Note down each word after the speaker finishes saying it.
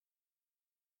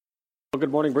Well,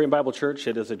 good morning, Berean Bible Church.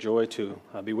 It is a joy to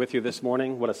be with you this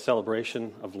morning. What a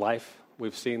celebration of life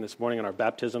we've seen this morning in our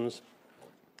baptisms.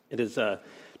 It is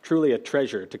truly a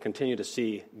treasure to continue to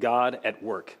see God at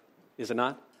work, is it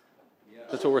not? Yeah.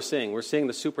 That's what we're seeing. We're seeing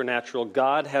the supernatural.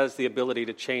 God has the ability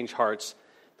to change hearts.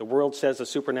 The world says the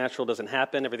supernatural doesn't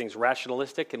happen. Everything's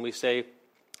rationalistic, and we say,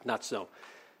 not so.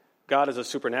 God is a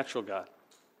supernatural God,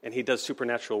 and he does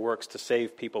supernatural works to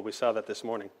save people. We saw that this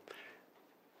morning.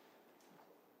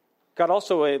 God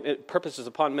also purposes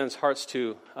upon men's hearts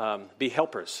to be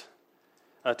helpers,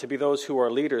 to be those who are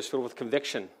leaders filled with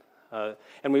conviction.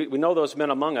 And we know those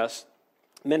men among us,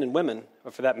 men and women,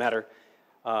 for that matter,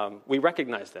 we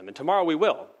recognize them. And tomorrow we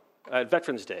will, at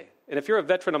Veterans Day. And if you're a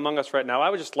veteran among us right now, I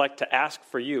would just like to ask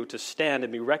for you to stand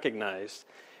and be recognized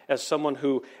as someone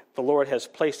who the Lord has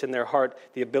placed in their heart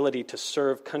the ability to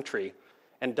serve country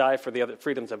and die for the other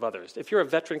freedoms of others. If you're a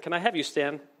veteran, can I have you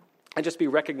stand and just be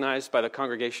recognized by the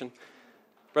congregation?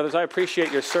 Brothers, I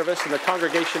appreciate your service, and the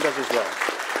congregation does as well.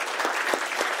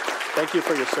 Thank you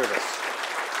for your service.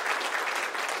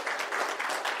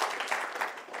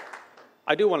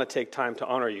 I do want to take time to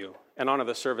honor you and honor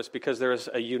the service because there is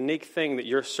a unique thing that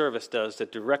your service does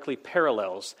that directly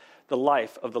parallels the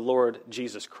life of the Lord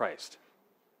Jesus Christ.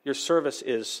 Your service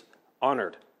is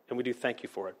honored, and we do thank you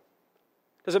for it.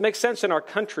 Does it make sense in our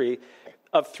country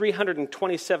of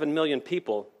 327 million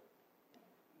people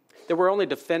that we're only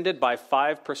defended by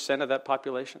 5% of that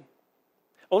population?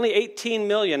 Only 18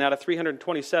 million out of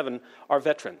 327 are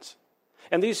veterans.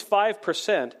 And these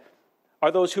 5%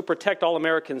 are those who protect all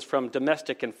Americans from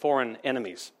domestic and foreign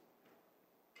enemies.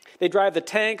 They drive the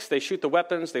tanks, they shoot the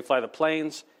weapons, they fly the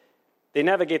planes, they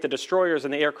navigate the destroyers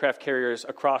and the aircraft carriers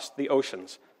across the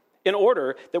oceans in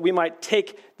order that we might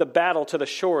take the battle to the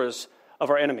shores of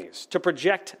our enemies, to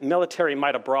project military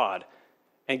might abroad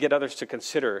and get others to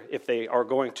consider if they are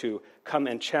going to come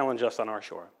and challenge us on our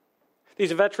shore.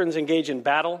 These veterans engage in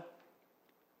battle.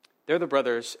 They're the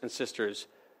brothers and sisters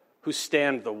who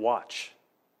stand the watch.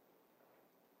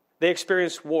 They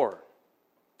experience war,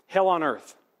 hell on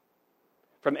earth,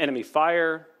 from enemy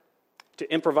fire to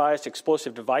improvised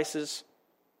explosive devices,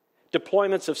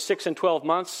 deployments of 6 and 12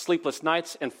 months, sleepless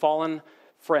nights, and fallen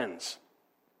friends.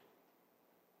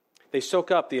 They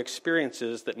soak up the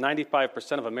experiences that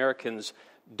 95% of Americans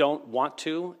don't want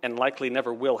to and likely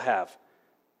never will have.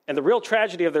 And the real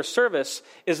tragedy of their service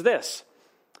is this.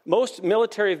 Most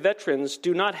military veterans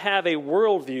do not have a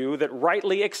worldview that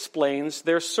rightly explains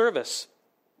their service.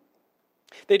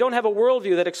 They don't have a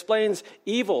worldview that explains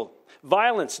evil,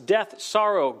 violence, death,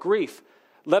 sorrow, grief,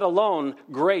 let alone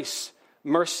grace,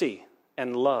 mercy,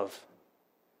 and love.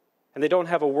 And they don't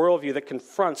have a worldview that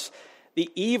confronts the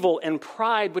evil and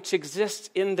pride which exists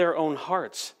in their own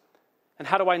hearts. And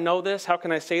how do I know this? How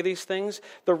can I say these things?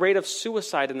 The rate of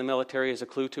suicide in the military is a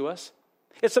clue to us.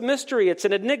 It's a mystery, it's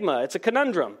an enigma, it's a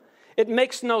conundrum. It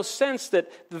makes no sense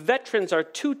that the veterans are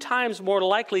 2 times more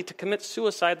likely to commit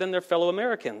suicide than their fellow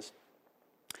Americans.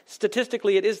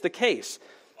 Statistically, it is the case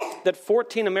that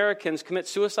 14 Americans commit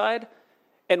suicide,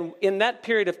 and in that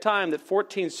period of time that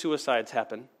 14 suicides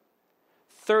happen,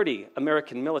 30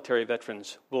 American military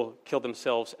veterans will kill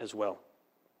themselves as well.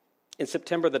 In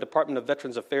September, the Department of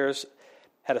Veterans Affairs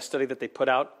had a study that they put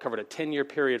out, covered a 10-year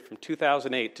period from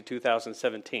 2008 to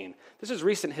 2017. This is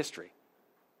recent history.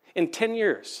 In 10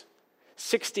 years,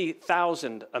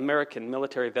 60,000 American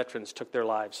military veterans took their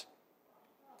lives.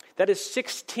 That is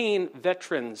 16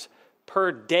 veterans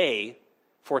per day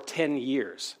for 10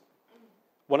 years.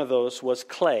 One of those was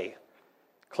Clay.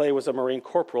 Clay was a Marine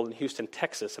corporal in Houston,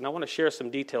 Texas, and I want to share some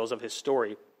details of his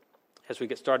story as we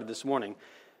get started this morning.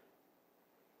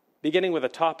 Beginning with a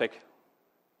topic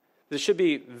that should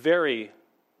be very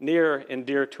near and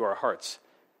dear to our hearts.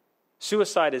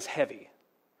 Suicide is heavy.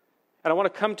 And I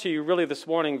want to come to you really this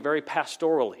morning very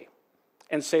pastorally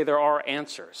and say there are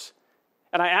answers.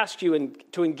 And I ask you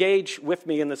to engage with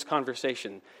me in this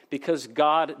conversation because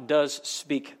God does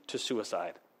speak to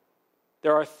suicide.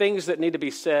 There are things that need to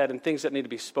be said and things that need to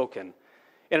be spoken.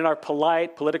 And in our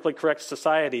polite, politically correct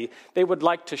society, they would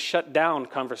like to shut down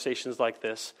conversations like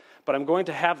this. But I'm going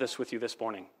to have this with you this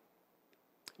morning.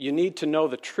 You need to know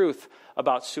the truth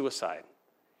about suicide.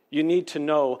 You need to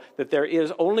know that there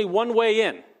is only one way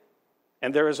in,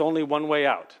 and there is only one way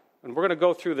out. And we're going to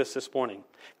go through this morning.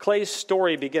 Clay's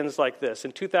story begins like this.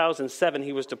 In 2007,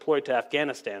 he was deployed to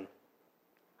Afghanistan.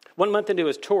 1 month into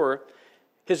his tour,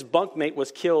 his bunkmate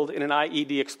was killed in an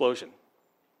IED explosion.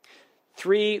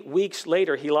 3 weeks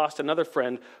later, he lost another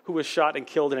friend who was shot and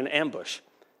killed in an ambush.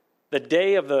 The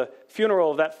day of the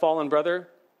funeral of that fallen brother,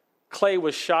 Clay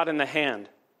was shot in the hand,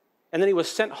 and then he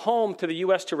was sent home to the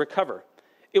U.S. to recover.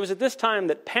 It was at this time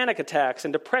that panic attacks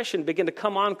and depression began to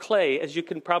come on Clay, as you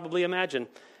can probably imagine,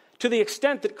 to the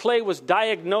extent that Clay was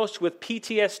diagnosed with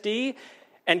PTSD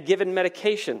and given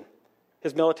medication.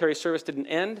 His military service didn't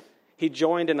end. He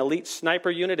joined an elite sniper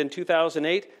unit in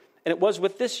 2008, and it was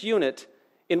with this unit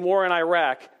in war in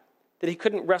Iraq that he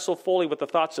couldn't wrestle fully with the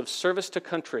thoughts of service to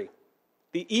country,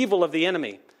 the evil of the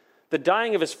enemy, the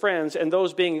dying of his friends, and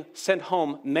those being sent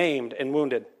home maimed and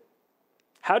wounded.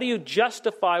 How do you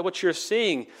justify what you're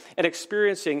seeing and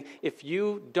experiencing if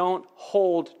you don't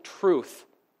hold truth?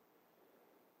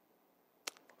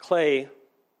 Clay,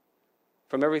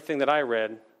 from everything that I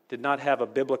read, did not have a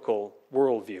biblical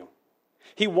worldview.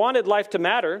 He wanted life to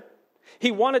matter.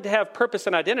 He wanted to have purpose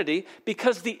and identity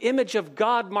because the image of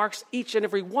God marks each and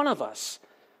every one of us.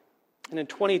 And in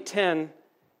 2010,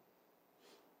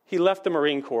 he left the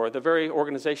Marine Corps, the very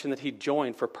organization that he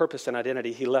joined for purpose and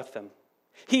identity. He left them.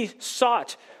 He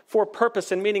sought for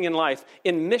purpose and meaning in life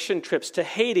in mission trips to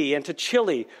Haiti and to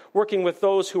Chile, working with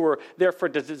those who were there for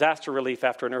disaster relief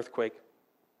after an earthquake.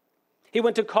 He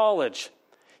went to college.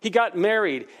 He got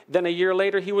married. Then a year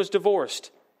later, he was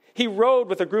divorced. He rode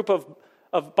with a group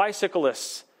of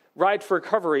bicyclists, Ride for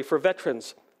Recovery for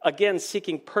veterans, again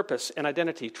seeking purpose and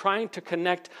identity, trying to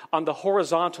connect on the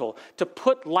horizontal, to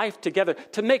put life together,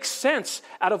 to make sense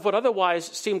out of what otherwise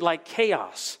seemed like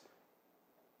chaos.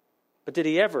 But did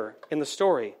he ever, in the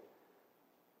story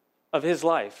of his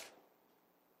life,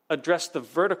 address the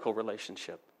vertical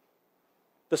relationship,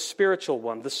 the spiritual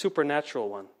one, the supernatural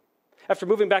one? After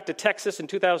moving back to Texas in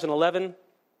 2011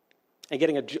 and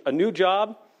getting a new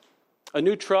job, a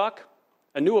new truck,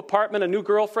 a new apartment, a new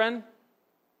girlfriend,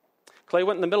 Clay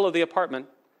went in the middle of the apartment,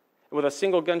 and with a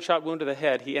single gunshot wound to the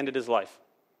head, he ended his life.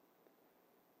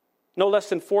 No less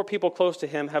than 4 people close to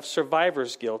him have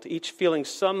survivor's guilt, each feeling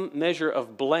some measure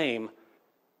of blame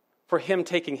for him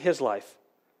taking his life.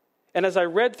 And as I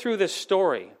read through this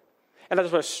story, and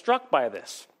as I was struck by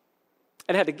this,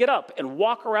 and had to get up and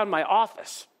walk around my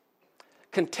office,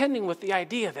 contending with the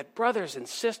idea that brothers and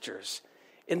sisters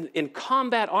in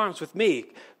combat arms with me,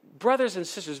 brothers and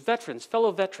sisters, veterans,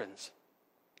 fellow veterans,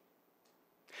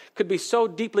 could be so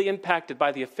deeply impacted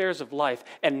by the affairs of life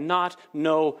and not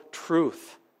know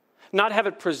truth, not have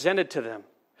it presented to them.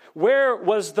 Where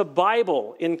was the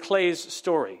Bible in Clay's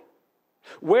story?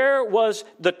 Where was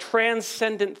the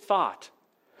transcendent thought?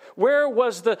 Where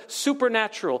was the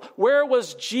supernatural? Where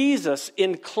was Jesus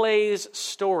in Clay's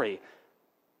story?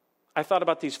 I thought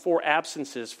about these 4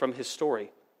 absences from his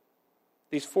story,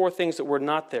 these 4 things that were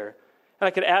not there. And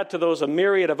I could add to those a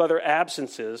myriad of other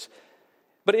absences.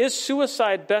 But is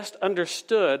suicide best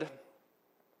understood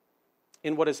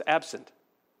in what is absent?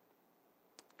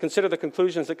 Consider the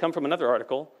conclusions that come from another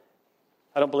article.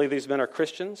 I don't believe these men are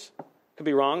Christians. Could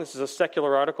be wrong. This is a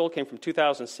secular article. It came from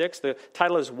 2006. The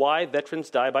title is Why Veterans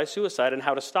Die by Suicide and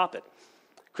How to Stop It.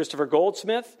 Christopher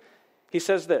Goldsmith, he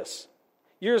says this: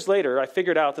 years later, I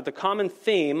figured out that the common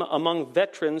theme among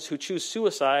veterans who choose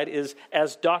suicide is,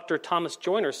 as Dr. Thomas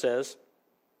Joyner says,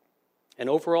 an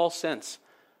overall sense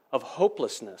of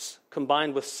hopelessness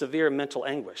combined with severe mental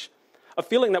anguish, a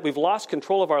feeling that we've lost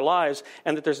control of our lives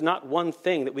and that there's not one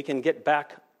thing that we can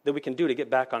do to get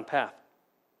back on path.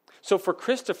 So for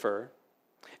Christopher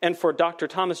and for Dr.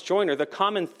 Thomas Joyner, the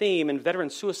common theme in veteran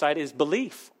suicide is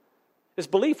belief. Is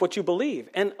belief what you believe.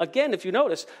 And again, if you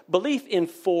notice, belief in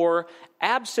 4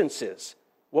 absences.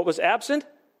 What was absent?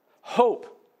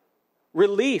 Hope,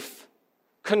 relief,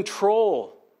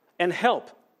 control, and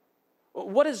help.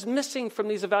 What is missing from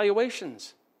these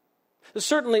evaluations?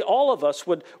 Certainly all of us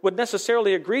would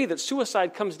necessarily agree that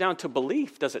suicide comes down to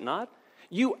belief, does it not?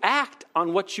 You act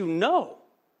on what you know.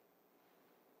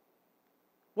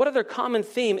 What other common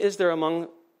theme is there among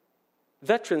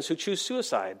veterans who choose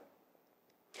suicide?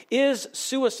 Is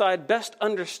suicide best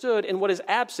understood in what is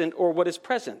absent or what is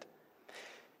present?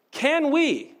 Can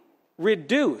we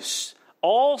reduce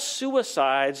all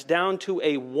suicides down to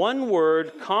a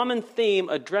one-word common theme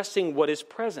addressing what is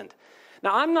present?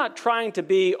 Now, I'm not trying to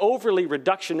be overly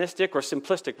reductionistic or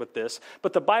simplistic with this,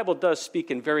 but the Bible does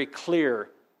speak in very clear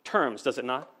terms, does it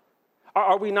not?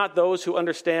 Are we not those who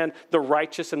understand the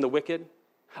righteous and the wicked?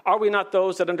 Are we not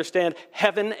those that understand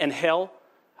heaven and hell?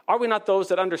 Are we not those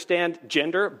that understand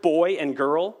gender, boy and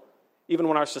girl, even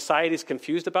when our society is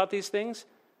confused about these things?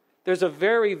 There's a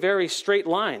very, very straight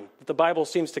line that the Bible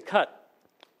seems to cut,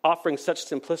 offering such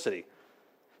simplicity.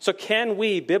 So can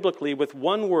we, biblically, with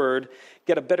one word,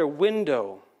 get a better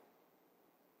window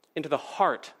into the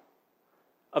heart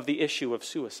of the issue of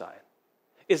suicide?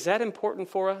 Is that important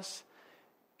for us?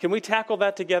 Can we tackle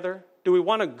that together? Do we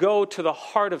want to go to the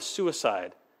heart of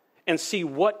suicide and see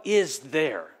what is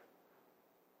there?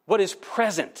 What is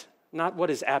present not what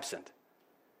is absent.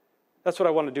 That's what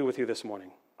I want to do with you this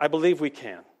morning. I believe we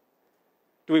can.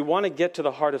 Do we want to get to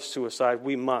the heart of suicide?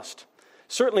 We must.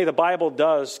 Certainly the Bible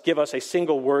does give us a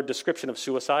single word description of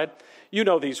suicide. You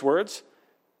know these words.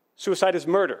 Suicide is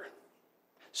murder.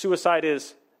 Suicide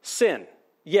is sin.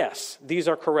 Yes, these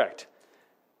are correct.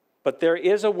 But there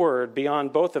is a word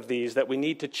beyond both of these that we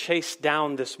need to chase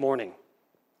down this morning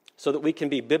so that we can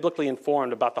be biblically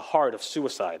informed about the heart of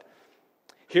suicide.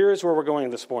 Here's where we're going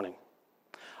this morning.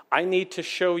 I need to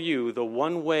show you the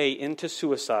one way into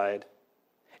suicide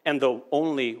and the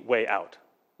only way out.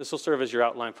 This will serve as your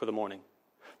outline for the morning.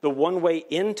 The one way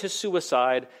into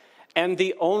suicide and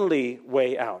the only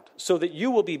way out, so that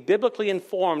you will be biblically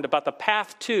informed about the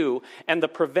path to and the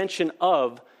prevention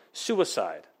of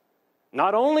suicide.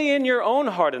 Not only in your own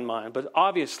heart and mind, but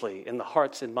obviously in the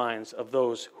hearts and minds of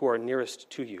those who are nearest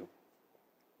to you.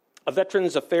 A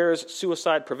Veterans Affairs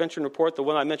Suicide Prevention Report, the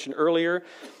one I mentioned earlier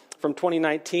from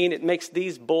 2019, it makes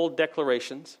these bold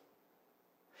declarations.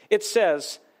 It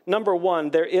says, number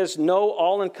one, there is no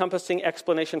all-encompassing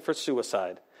explanation for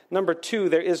suicide. Number two,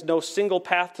 there is no single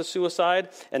path to suicide.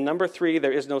 And number three,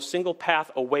 there is no single path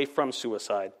away from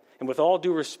suicide. And with all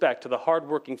due respect to the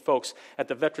hardworking folks at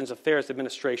the Veterans Affairs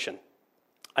Administration,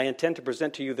 I intend to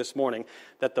present to you this morning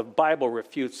that the Bible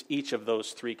refutes each of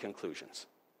those three conclusions.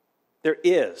 There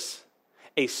is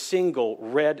a single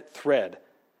red thread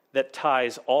that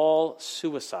ties all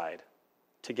suicide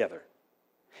together.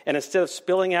 And instead of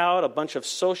spilling out a bunch of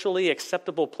socially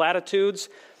acceptable platitudes,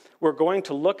 we're going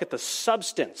to look at the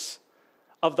substance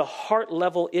of the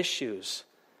heart-level issues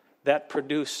that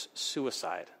produce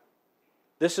suicide.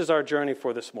 This is our journey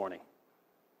for this morning.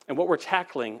 And what we're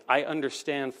tackling, I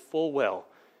understand full well,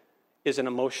 is an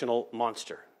emotional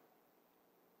monster.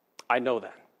 I know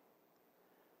that.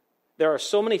 There are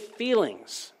so many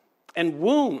feelings and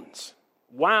wounds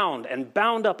wound and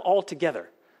bound up all together.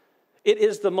 It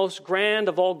is the most grand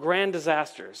of all grand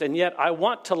disasters. And yet I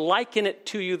want to liken it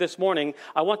to you this morning.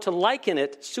 I want to liken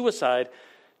it, suicide,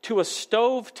 to a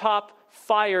stovetop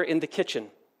fire in the kitchen.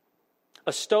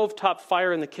 A stovetop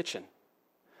fire in the kitchen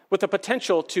with the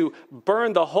potential to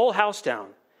burn the whole house down,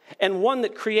 and one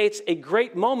that creates a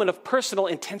great moment of personal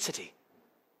intensity.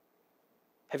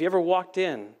 Have you ever walked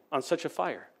in on such a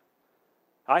fire?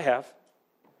 I have.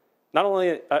 Not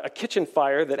only a kitchen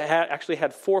fire that actually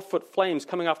had 4-foot flames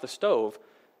coming off the stove,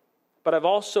 but I've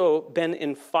also been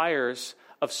in fires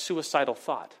of suicidal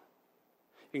thought.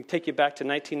 I can take you back to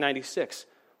 1996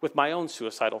 with my own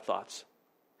suicidal thoughts.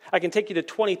 I can take you to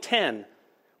 2010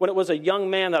 when it was a young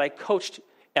man that I coached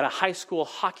at a high school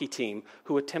hockey team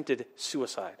who attempted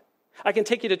suicide. I can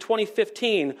take you to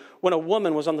 2015 when a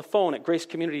woman was on the phone at Grace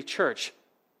Community Church,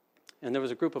 and there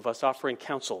was a group of us offering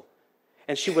counsel.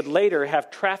 And she would later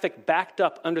have traffic backed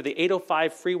up under the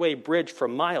 805 freeway bridge for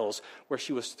miles where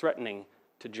she was threatening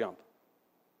to jump.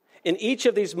 In each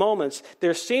of these moments,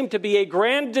 there seemed to be a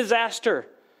grand disaster.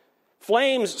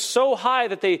 Flames so high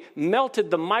that they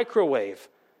melted the microwave.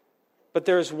 But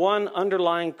there's one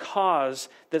underlying cause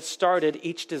that started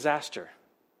each disaster.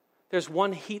 There's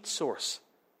one heat source.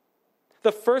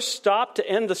 The first stop to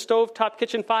end the stovetop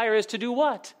kitchen fire is to do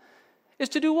what?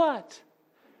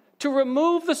 To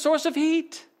remove the source of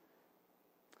heat.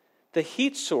 The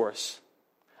heat source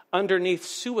underneath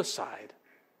suicide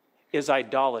is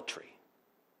idolatry.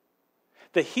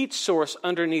 The heat source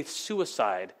underneath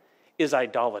suicide is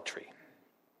idolatry.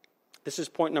 This is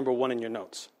point number one in your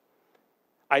notes.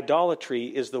 Idolatry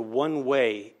is the one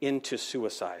way into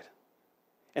suicide.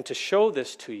 And to show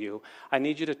this to you, I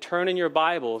need you to turn in your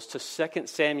Bibles to 2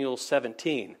 Samuel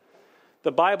 17.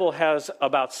 The Bible has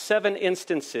about 7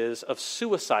 instances of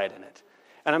suicide in it.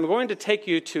 And I'm going to take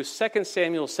you to 2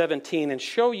 Samuel 17 and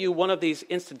show you one of these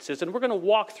instances. And we're going to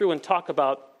walk through and talk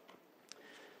about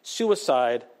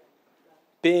suicide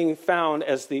being found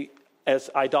as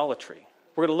idolatry.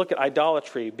 We're going to look at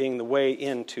idolatry being the way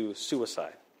into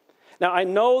suicide. Now, I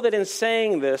know that in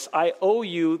saying this, I owe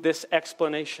you this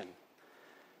explanation.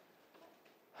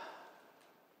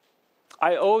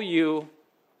 I owe you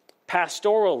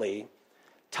pastorally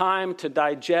time to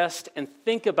digest and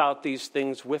think about these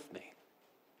things with me.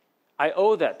 I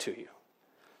owe that to you.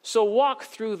 So walk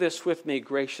through this with me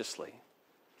graciously.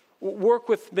 Work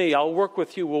with me. I'll work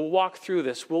with you. We'll walk through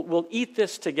this. We'll eat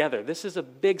this together. This is a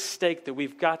big steak that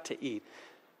we've got to eat.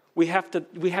 We have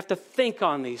to think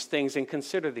on these things and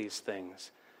consider these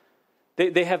things.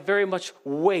 They have very much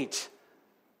weight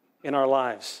in our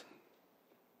lives.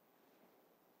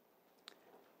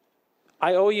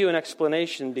 I owe you an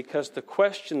explanation because the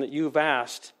question that you've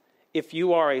asked, if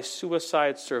you are a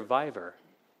suicide survivor,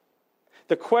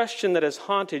 the question that has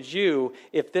haunted you,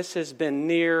 if this has been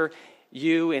near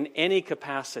you in any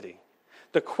capacity.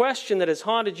 The question that has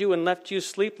haunted you and left you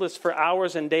sleepless for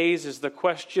hours and days is the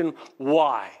question,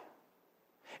 why?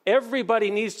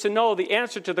 Everybody needs to know the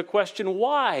answer to the question,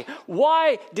 why?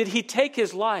 Why did he take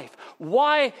his life?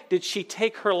 Why did she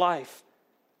take her life?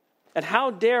 And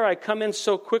how dare I come in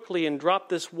so quickly and drop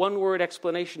this one-word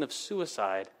explanation of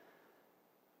suicide?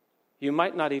 You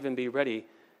might not even be ready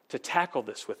to tackle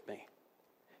this with me,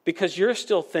 because you're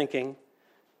still thinking,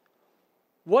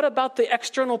 what about the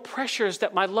external pressures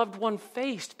that my loved one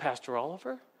faced, Pastor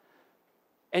Oliver?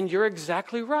 And you're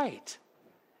exactly right.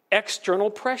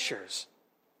 External pressures.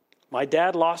 My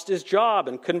dad lost his job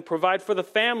and couldn't provide for the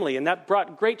family, and that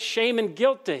brought great shame and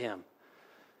guilt to him.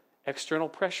 External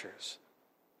pressures.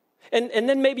 And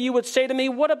then maybe you would say to me,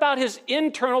 what about his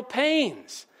internal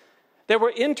pains? There were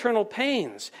internal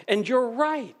pains, and you're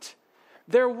right.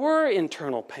 There were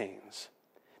internal pains.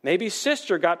 Maybe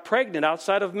sister got pregnant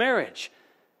outside of marriage,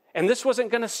 and this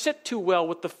wasn't going to sit too well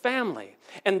with the family.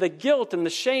 And the guilt and the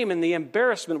shame and the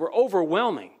embarrassment were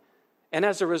overwhelming. And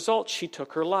as a result, she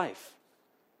took her life.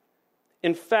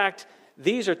 In fact,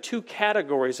 these are two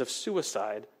categories of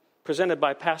suicide presented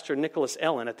by Pastor Nicholas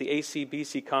Ellen at the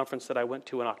ACBC conference that I went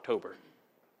to in October.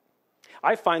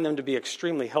 I find them to be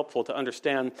extremely helpful to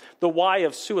understand the why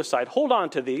of suicide. Hold on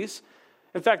to these.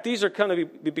 In fact, these are going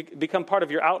to become part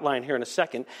of your outline here in a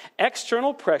second.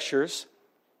 External pressures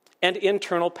and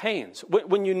internal pains.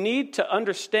 When you need to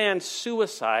understand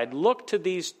suicide, look to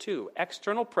these two,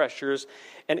 external pressures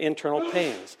and internal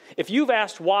pains. If you've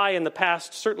asked why in the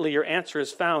past, certainly your answer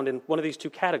is found in one of these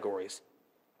two categories.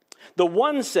 The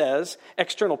one says,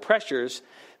 external pressures,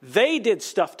 they did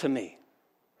stuff to me.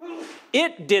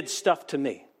 It did stuff to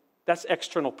me. That's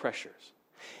external pressures.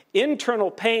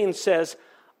 Internal pain says,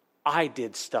 I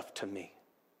did stuff to me.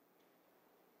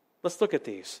 Let's look at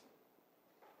these,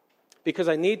 because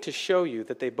I need to show you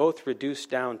that they both reduce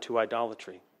down to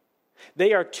idolatry.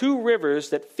 They are two rivers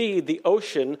that feed the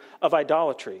ocean of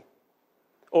idolatry.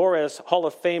 Or as Hall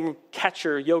of Fame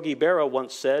catcher Yogi Berra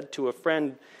once said to a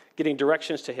friend getting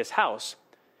directions to his house,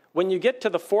 when you get to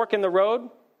the fork in the road,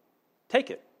 take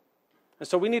it. And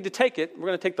so we need to take it. We're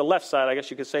going to take the left side, I guess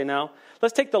you could say now.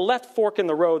 Let's take the left fork in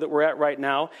the road that we're at right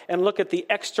now and look at the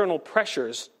external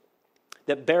pressures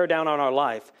that bear down on our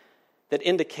life that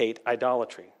indicate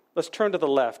idolatry. Let's turn to the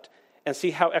left and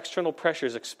see how external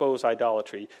pressures expose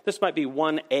idolatry. This might be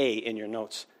 1A in your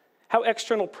notes. How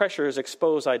external pressures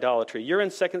expose idolatry. You're in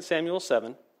 2 Samuel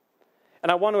 7.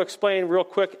 And I want to explain real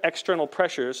quick external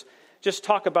pressures. Just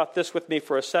talk about this with me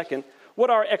for a second. What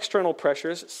are external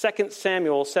pressures? 2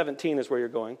 Samuel 17 is where you're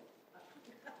going.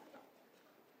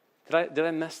 Did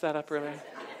I mess that up earlier?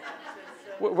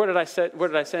 Where did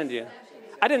I send you?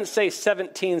 I didn't say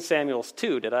 17 Samuels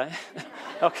 2, did I?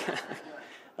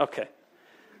 Okay.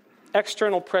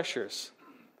 External pressures.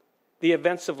 The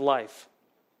events of life.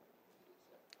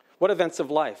 What events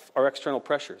of life are external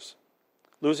pressures?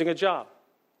 Losing a job.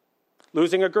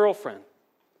 Losing a girlfriend.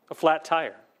 A flat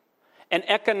tire. An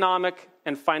economic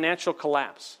and financial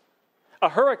collapse. A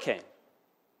hurricane.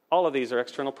 All of these are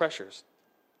external pressures.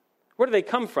 Where do they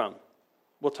come from?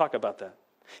 We'll talk about that.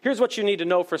 Here's what you need to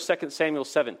know for 2 Samuel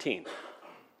 17.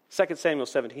 2 Samuel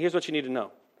 17. Here's what you need to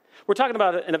know. We're talking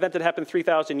about an event that happened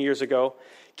 3,000 years ago.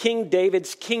 King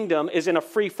David's kingdom is in a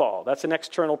free fall. That's an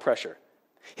external pressure.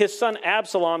 His son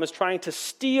Absalom is trying to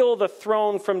steal the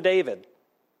throne from David.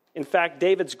 In fact,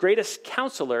 David's greatest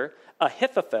counselor,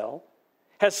 Ahithophel,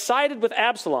 has sided with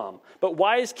Absalom. But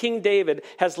wise King David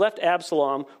has left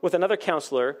Absalom with another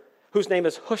counselor whose name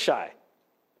is Hushai.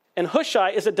 And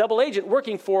Hushai is a double agent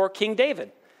working for King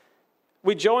David.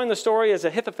 We join the story as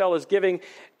Ahithophel is giving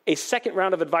a second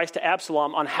round of advice to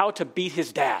Absalom on how to beat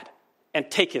his dad and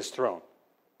take his throne.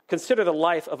 Consider the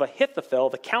life of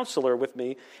Ahithophel, the counselor, with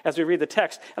me as we read the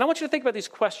text. And I want you to think about these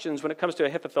questions when it comes to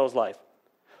Ahithophel's life.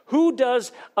 Who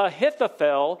does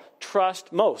Ahithophel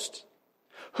trust most?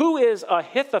 Who is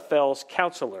Ahithophel's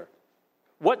counselor?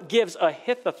 What gives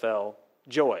Ahithophel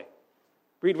joy?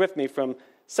 Read with me from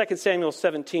 2 Samuel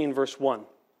 17, verse 1.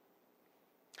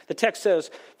 The text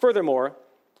says, furthermore,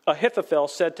 Ahithophel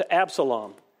said to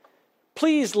Absalom,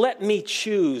 please let me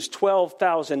choose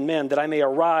 12,000 men that I may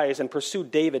arise and pursue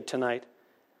David tonight.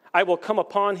 I will come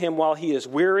upon him while he is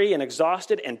weary and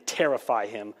exhausted and terrify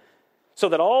him, so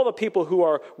that all the people who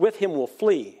are with him will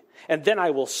flee. And then I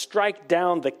will strike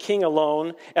down the king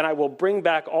alone, and I will bring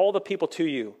back all the people to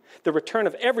you. The return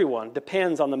of everyone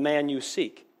depends on the man you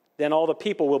seek. Then all the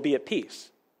people will be at peace.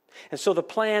 And so the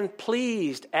plan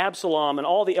pleased Absalom and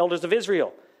all the elders of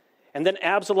Israel. And then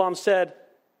Absalom said,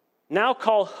 now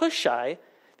call Hushai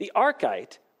the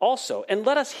Archite also, and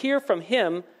let us hear from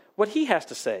him what he has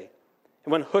to say.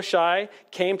 And when Hushai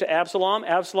came to Absalom,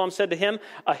 Absalom said to him,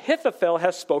 Ahithophel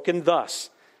has spoken thus.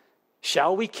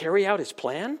 Shall we carry out his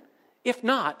plan? If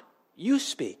not, you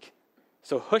speak.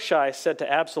 So Hushai said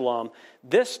to Absalom,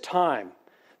 this time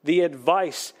the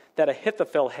advice that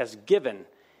Ahithophel has given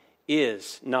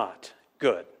is not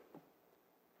good.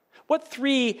 What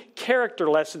three character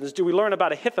lessons do we learn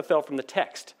about Ahithophel from the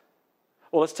text?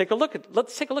 Well, let's take a look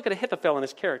at Ahithophel and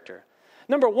his character.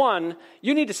 Number one,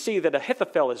 you need to see that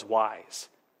Ahithophel is wise.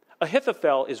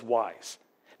 Ahithophel is wise.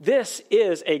 This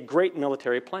is a great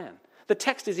military plan. The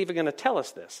text is even going to tell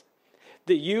us this.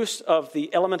 The use of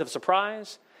the element of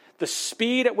surprise, the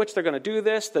speed at which they're going to do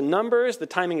this, the numbers, the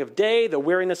timing of day, the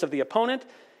wariness of the opponent.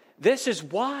 This is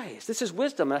wise. This is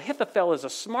wisdom. Ahithophel is a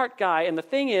smart guy. And the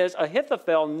thing is,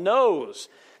 Ahithophel knows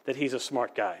that he's a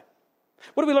smart guy.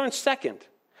 What do we learn second?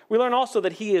 We learn also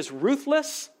that he is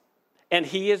ruthless and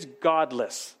he is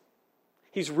godless.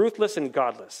 He's ruthless and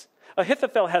godless.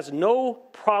 Ahithophel has no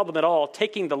problem at all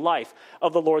taking the life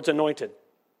of the Lord's anointed.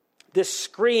 This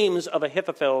screams of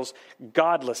Ahithophel's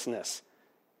godlessness.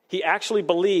 He actually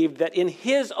believed that in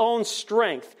his own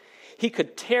strength, he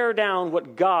could tear down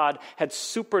what God had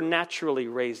supernaturally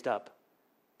raised up,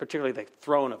 particularly the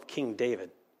throne of King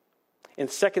David. In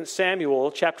 2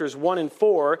 Samuel chapters 1 and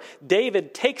 4,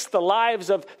 David takes the lives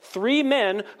of three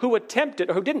men who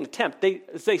didn't attempt.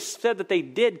 They said that they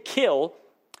did kill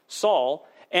Saul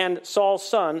and Saul's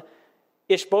son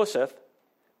Ishbosheth,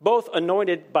 both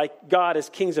anointed by God as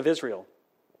kings of Israel.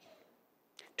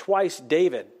 Twice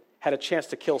David had a chance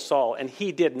to kill Saul, and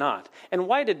he did not. And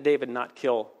why did David not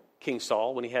kill King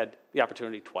Saul when he had the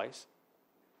opportunity twice?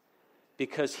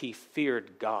 Because he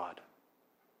feared God.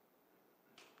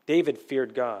 David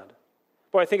feared God.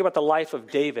 Boy, I think about the life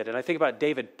of David, and I think about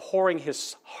David pouring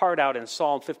his heart out in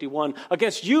Psalm 51,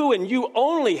 against you and you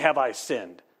only have I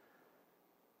sinned.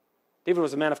 David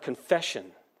was a man of confession.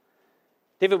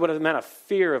 David was a man of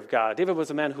fear of God. David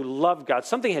was a man who loved God.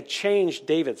 Something had changed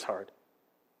David's heart.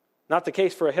 Not the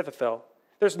case for Ahithophel.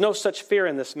 There's no such fear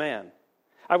in this man.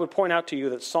 I would point out to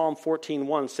you that Psalm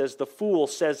 14:1 says, the fool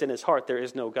says in his heart, there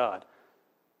is no God.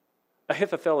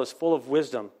 Ahithophel is full of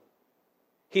wisdom.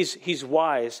 He's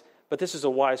wise, but this is a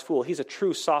wise fool. He's a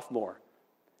true sophomore.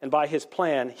 And by his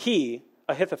plan, he,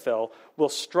 Ahithophel, will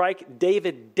strike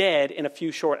David dead in a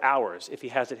few short hours if he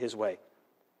has it his way.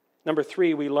 Number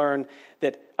 3, we learn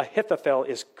that Ahithophel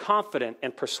is confident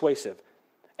and persuasive.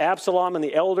 Absalom and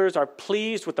the elders are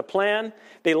pleased with the plan.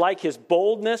 They like his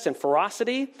boldness and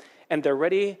ferocity, and they're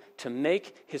ready to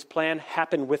make his plan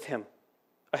happen with him.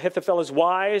 Ahithophel is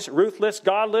wise, ruthless,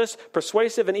 godless,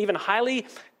 persuasive, and even highly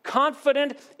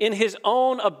confident in his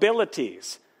own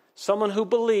abilities. Someone who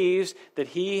believes that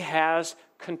he has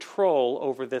control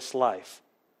over this life.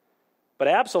 But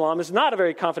Absalom is not a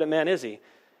very confident man, is he?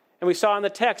 And we saw in the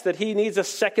text that he needs a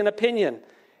second opinion.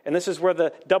 And this is where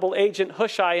the double agent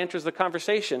Hushai enters the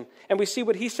conversation. And we see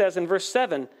what he says in verse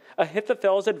 7.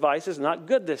 Ahithophel's advice is not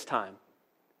good this time.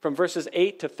 From verses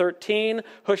 8 to 13,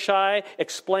 Hushai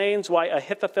explains why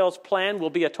Ahithophel's plan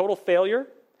will be a total failure.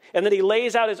 And then he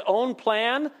lays out his own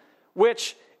plan,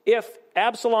 which, if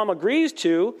Absalom agrees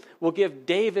to, will give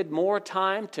David more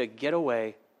time to get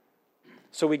away.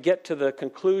 So we get to the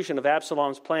conclusion of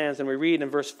Absalom's plans, and we read in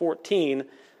verse 14,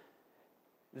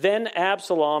 then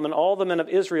Absalom and all the men of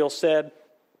Israel said,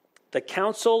 the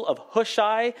counsel of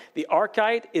Hushai the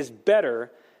Archite is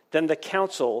better than the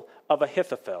counsel of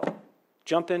Ahithophel.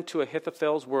 Jump into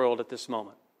Ahithophel's world at this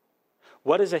moment.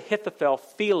 What is Ahithophel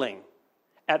feeling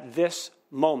at this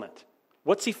moment?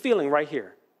 What's he feeling right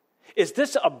here? Is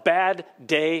this a bad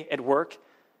day at work?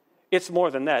 It's more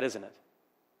than that, isn't it?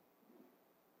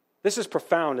 This is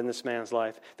profound in this man's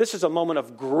life. This is a moment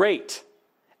of great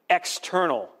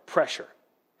external pressure.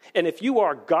 And if you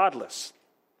are godless,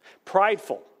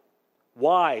 prideful,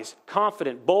 wise,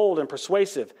 confident, bold, and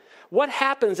persuasive, what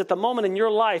happens at the moment in your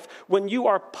life when you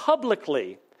are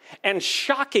publicly and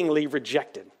shockingly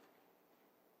rejected?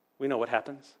 We know what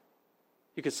happens.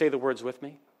 You could say the words with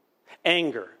me.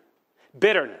 Anger,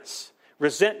 bitterness,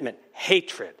 resentment,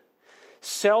 hatred.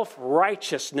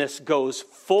 Self-righteousness goes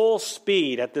full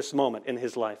speed at this moment in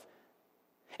his life.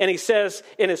 And he says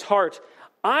in his heart,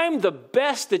 I'm the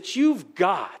best that you've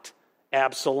got,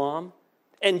 Absalom,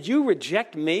 and you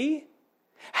reject me?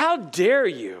 How dare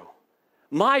you?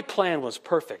 My plan was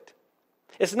perfect.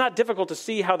 It's not difficult to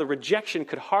see how the rejection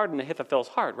could harden Ahithophel's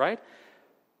heart, right?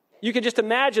 You can just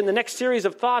imagine the next series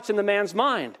of thoughts in the man's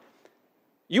mind.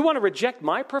 You want to reject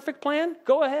my perfect plan?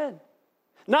 Go ahead.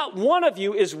 Not one of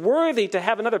you is worthy to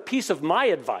have another piece of my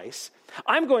advice.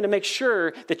 I'm going to make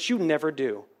sure that you never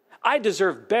do. I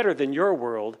deserve better than your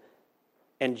world,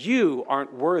 and you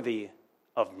aren't worthy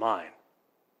of mine.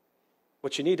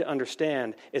 What you need to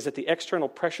understand is that the external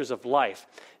pressures of life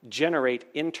generate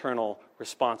internal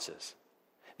responses.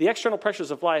 The external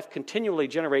pressures of life continually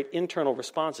generate internal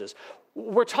responses.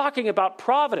 We're talking about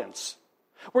providence.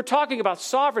 We're talking about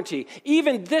sovereignty.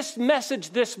 Even this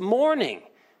message this morning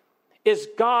is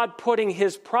God putting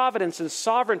his providence and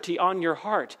sovereignty on your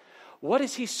heart. What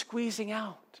is he squeezing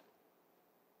out?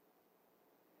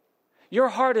 Your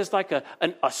heart is like a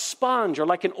sponge or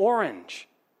like an orange.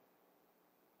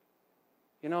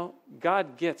 You know,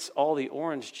 God gets all the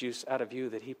orange juice out of you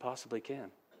that he possibly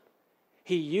can.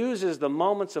 He uses the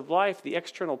moments of life, the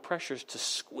external pressures, to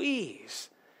squeeze,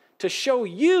 to show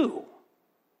you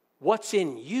what's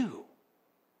in you.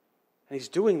 And he's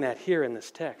doing that here in this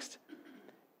text.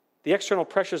 The external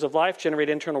pressures of life generate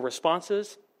internal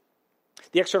responses.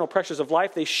 The external pressures of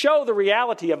life, they show the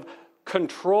reality of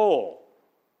control,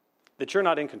 that you're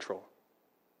not in control.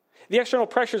 The external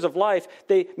pressures of life,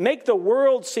 they make the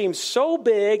world seem so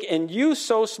big and you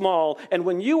so small. And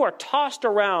when you are tossed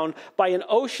around by an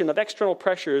ocean of external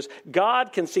pressures,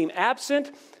 God can seem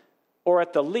absent or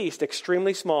at the least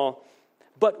extremely small.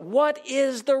 But what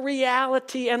is the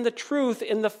reality and the truth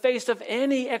in the face of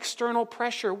any external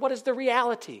pressure? What is the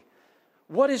reality?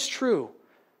 What is true?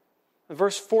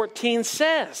 Verse 14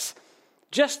 says,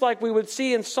 just like we would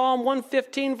see in Psalm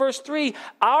 115, verse 3,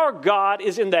 our God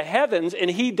is in the heavens and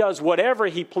he does whatever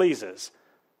he pleases.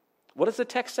 What does the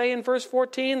text say in verse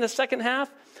 14, the second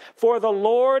half? For the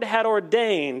Lord had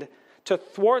ordained to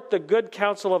thwart the good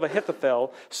counsel of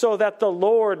Ahithophel so that the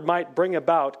Lord might bring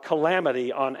about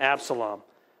calamity on Absalom.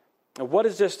 Now, what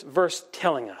is this verse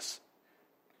telling us?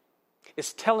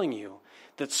 It's telling you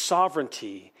that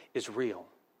sovereignty is real,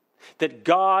 that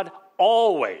God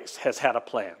always has had a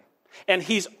plan. And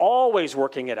he's always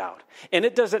working it out. And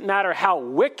it doesn't matter how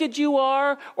wicked you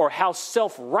are or how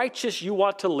self-righteous you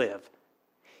want to live.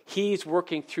 He's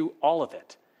working through all of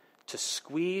it to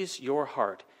squeeze your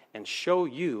heart and show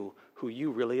you who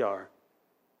you really are.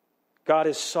 God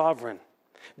is sovereign.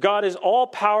 God is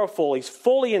all-powerful. He's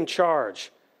fully in charge.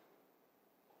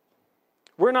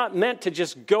 We're not meant to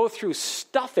just go through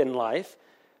stuff in life.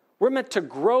 We're meant to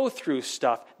grow through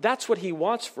stuff. That's what he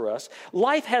wants for us.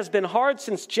 Life has been hard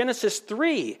since Genesis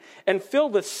 3 and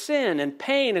filled with sin and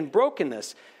pain and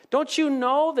brokenness. Don't you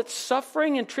know that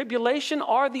suffering and tribulation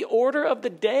are the order of the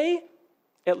day,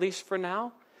 at least for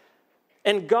now?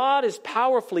 And God is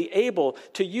powerfully able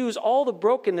to use all the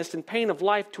brokenness and pain of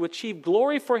life to achieve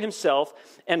glory for himself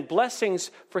and blessings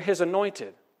for his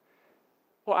anointed.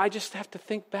 Well, I just have to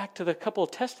think back to the couple of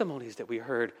testimonies that we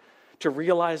heard to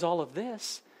realize all of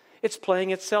this. It's playing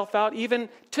itself out even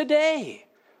today.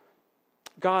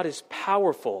 God is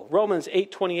powerful. Romans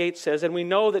 8:28 says, and we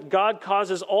know that God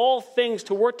causes all things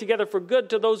to work together for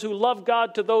good to those who love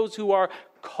God, to those who are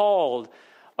called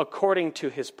according to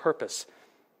his purpose.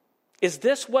 Is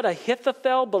this what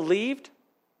Ahithophel believed?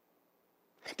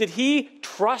 Did he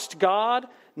trust God?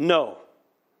 No.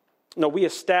 No, we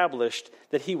established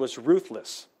that he was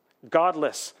ruthless,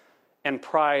 godless, and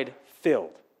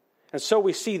pride-filled. And so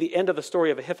we see the end of the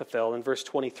story of Ahithophel in verse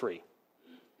 23.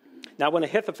 Now when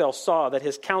Ahithophel saw that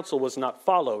his counsel was not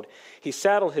followed, he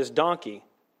saddled his donkey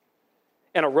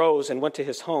and arose and went to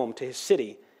his home, to his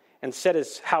city, and set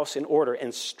his house in order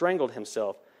and strangled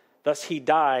himself. Thus he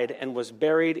died and was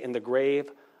buried in the grave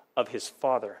of his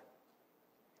father.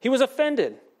 He was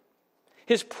offended.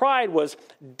 His pride was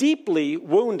deeply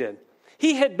wounded.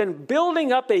 He had been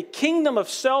building up a kingdom of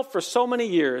self for so many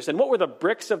years. And what were the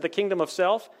bricks of the kingdom of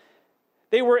self?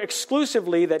 They were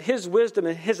exclusively that his wisdom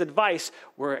and his advice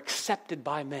were accepted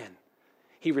by men.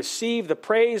 He received the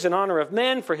praise and honor of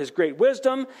men for his great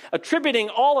wisdom, attributing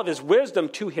all of his wisdom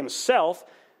to himself.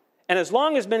 And as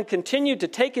long as men continued to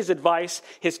take his advice,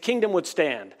 his kingdom would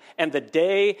stand. And the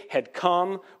day had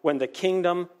come when the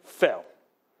kingdom fell.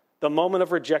 The moment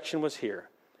of rejection was here,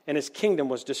 and his kingdom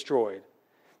was destroyed.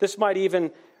 This might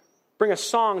even bring a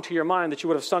song to your mind that you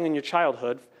would have sung in your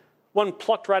childhood, one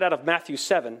plucked right out of Matthew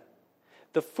 7.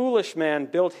 The foolish man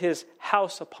built his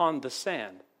house upon the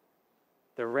sand.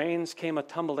 The rains came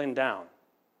a-tumbling down.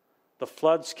 The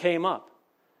floods came up,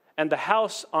 and the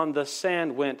house on the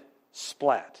sand went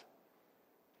splat.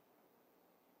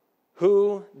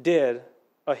 Who did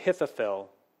Ahithophel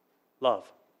love?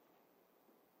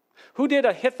 Who did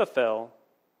Ahithophel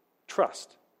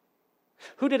trust?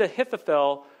 Who did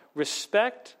Ahithophel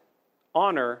respect,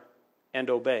 honor, and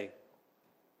obey?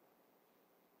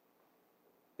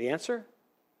 The answer?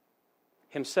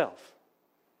 Himself.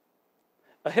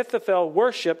 Ahithophel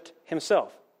worshipped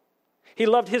himself. He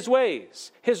loved his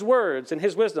ways, his words, and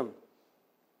his wisdom.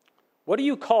 What do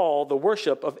you call the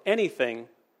worship of anything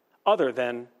other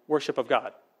than worship of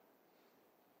God?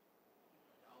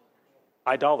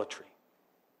 idolatry.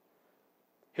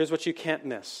 Here's what you can't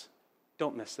miss.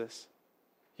 Don't miss this.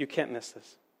 You can't miss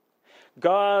this.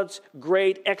 God's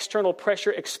great external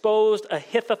pressure exposed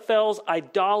Ahithophel's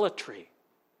idolatry.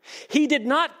 He did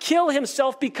not kill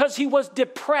himself because he was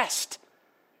depressed.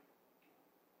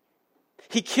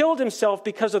 He killed himself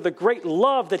because of the great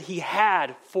love that he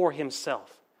had for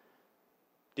himself.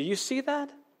 Do you see that?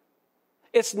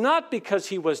 It's not because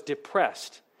he was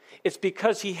depressed. It's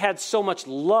because he had so much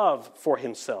love for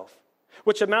himself,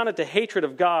 which amounted to hatred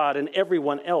of God and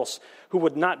everyone else who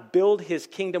would not build his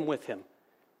kingdom with him.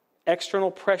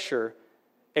 External pressure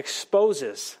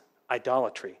exposes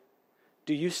idolatry.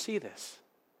 Do you see this?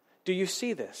 Do you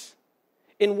see this?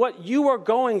 In what you are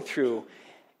going through,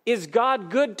 is God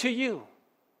good to you?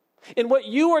 In what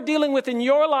you are dealing with in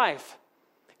your life,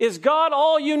 is God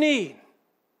all you need?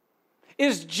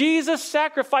 Is Jesus'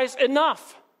 sacrifice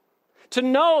enough to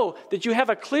know that you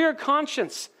have a clear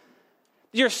conscience?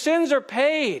 Your sins are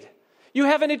paid. You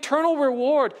have an eternal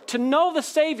reward to know the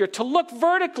Savior, to look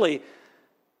vertically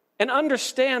and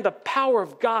understand the power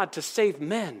of God to save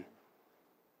men.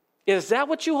 Is that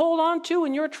what you hold on to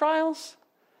in your trials?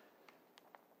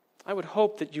 I would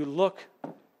hope that you look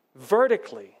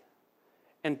vertically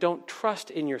and don't trust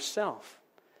in yourself.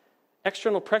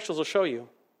 External pressures will show you.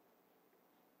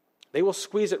 They will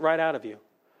squeeze it right out of you.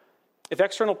 If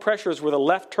external pressures were the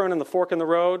left turn in the fork in the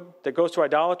road that goes to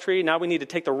idolatry, now we need to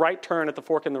take the right turn at the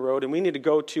fork in the road and we need to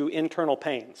go to internal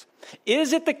pains.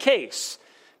 Is it the case,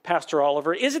 Pastor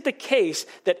Oliver, is it the case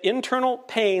that internal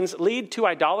pains lead to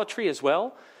idolatry as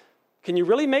well? Can you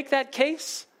really make that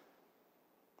case?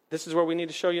 This is where we need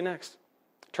to show you next.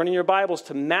 Turning your Bibles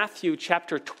to Matthew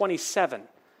chapter 27.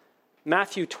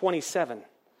 Matthew 27,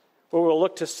 where we'll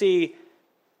look to see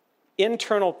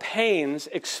internal pains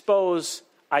expose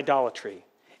idolatry.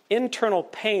 Internal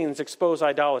pains expose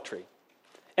idolatry.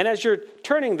 And as you're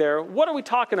turning there, what are we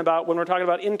talking about when we're talking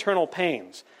about internal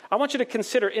pains? I want you to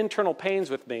consider internal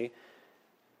pains with me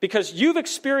because you've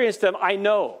experienced them, I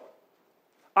know.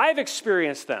 I've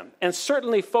experienced them, and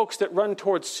certainly folks that run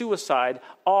towards suicide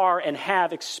are and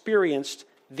have experienced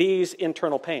these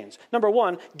internal pains. Number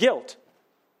one, guilt.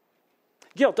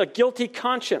 Guilt, a guilty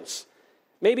conscience.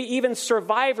 Maybe even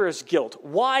survivor's guilt.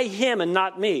 Why him and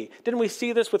not me? Didn't we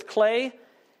see this with Clay?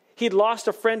 He'd lost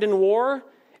a friend in war,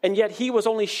 and yet he was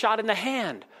only shot in the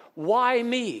hand. Why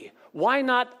me? Why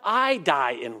not I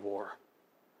die in war?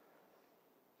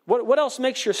 What else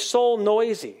makes your soul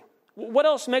noisy? What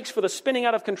else makes for the spinning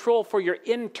out of control for your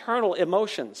internal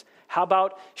emotions? How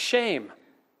about shame?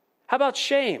 How about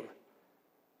shame?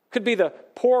 Could be the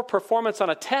poor performance on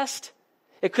a test.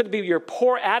 It could be your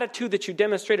poor attitude that you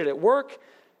demonstrated at work.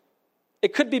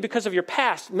 It could be because of your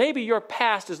past. Maybe your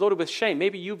past is loaded with shame.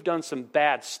 Maybe you've done some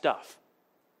bad stuff.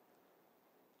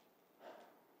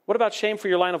 What about shame for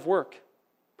your line of work?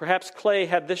 Perhaps Clay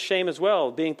had this shame as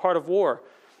well, being part of war.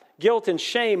 Guilt and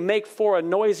shame make for a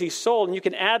noisy soul, and you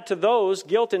can add to those,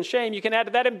 guilt and shame, you can add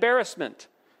to that embarrassment.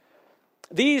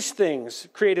 These things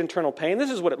create internal pain. This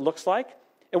is what it looks like.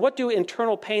 And what do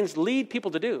internal pains lead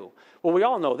people to do? Well, we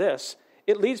all know this.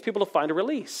 It leads people to find a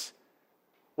release.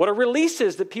 What are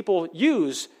releases that people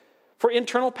use for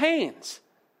internal pains?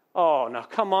 Oh, now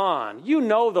come on. You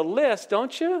know the list,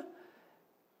 don't you?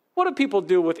 What do people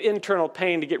do with internal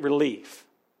pain to get relief?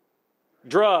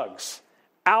 Drugs,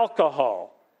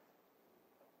 alcohol.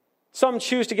 Some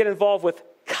choose to get involved with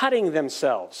cutting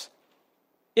themselves.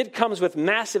 It comes with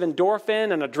massive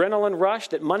endorphin and adrenaline rush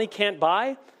that money can't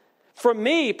buy. For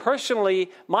me,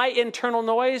 personally, my internal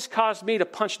noise caused me to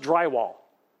punch drywall.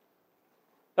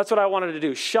 That's what I wanted to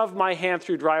do, shove my hand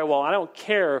through drywall. I don't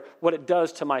care what it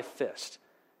does to my fist.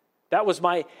 That was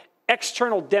my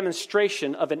external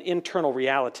demonstration of an internal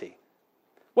reality.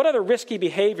 What other risky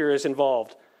behavior is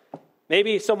involved?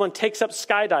 Maybe someone takes up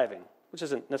skydiving, which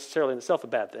isn't necessarily in itself a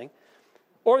bad thing.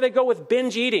 Or they go with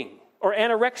binge eating or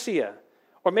anorexia,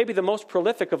 or maybe the most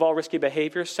prolific of all risky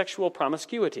behaviors, sexual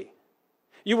promiscuity.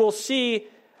 You will see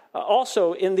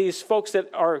also in these folks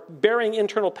that are bearing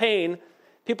internal pain,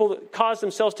 people that cause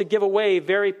themselves to give away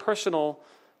very personal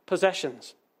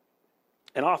possessions.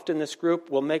 And often this group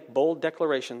will make bold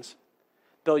declarations.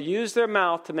 They'll use their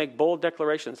mouth to make bold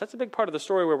declarations. That's a big part of the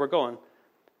story where we're going.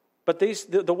 But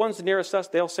the ones nearest us,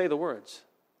 they'll say the words.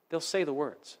 They'll say the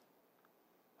words.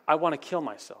 I want to kill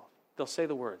myself. They'll say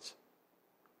the words.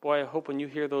 Boy, I hope when you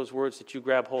hear those words that you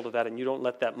grab hold of that and you don't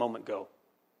let that moment go.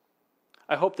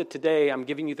 I hope that today I'm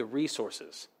giving you the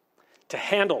resources to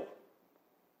handle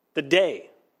the day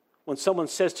when someone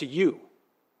says to you,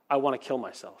 I want to kill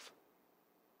myself.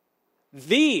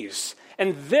 These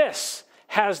and this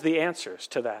has the answers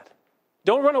to that.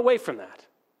 Don't run away from that.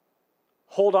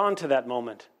 Hold on to that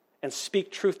moment and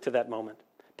speak truth to that moment.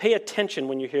 Pay attention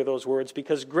when you hear those words,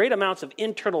 because great amounts of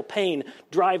internal pain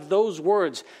drive those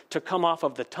words to come off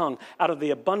of the tongue. Out of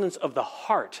the abundance of the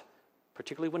heart,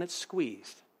 particularly when it's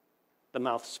squeezed, the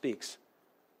mouth speaks.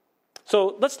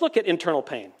 So let's look at internal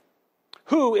pain.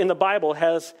 Who in the Bible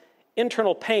has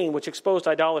internal pain which exposed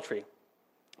idolatry?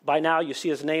 By now you see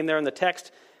his name there in the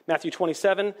text, Matthew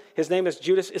 27. His name is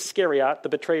Judas Iscariot, the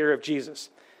betrayer of Jesus.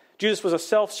 Judas was a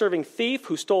self-serving thief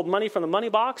who stole money from the money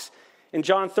box. In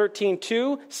John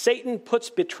 13:2, Satan puts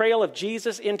betrayal of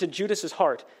Jesus into Judas's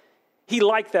heart. He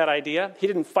liked that idea. He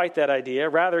didn't fight that idea.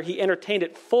 Rather, he entertained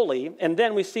it fully. And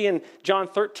then we see in John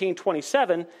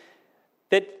 13:27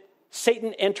 that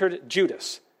Satan entered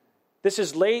Judas. This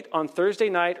is late on Thursday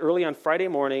night, early on Friday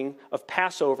morning of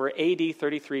Passover, AD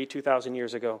 33, 2,000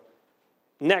 years ago.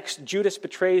 Next, Judas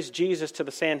betrays Jesus to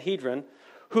the Sanhedrin,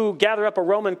 who gather up a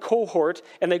Roman cohort,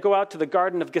 and they go out to the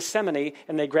Garden of Gethsemane,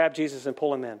 and they grab Jesus and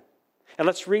pull him in. And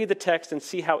let's read the text and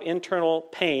see how internal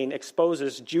pain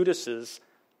exposes Judas's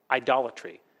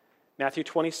idolatry. Matthew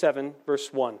 27,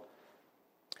 verse 1.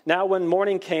 Now when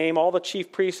morning came, all the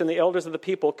chief priests and the elders of the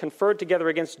people conferred together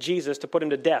against Jesus to put him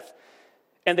to death.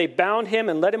 And they bound him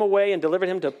and led him away and delivered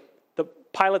him to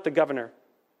Pilate the governor.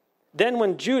 Then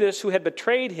when Judas, who had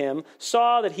betrayed him,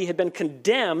 saw that he had been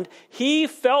condemned, he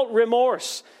felt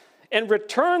remorse and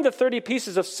returned the 30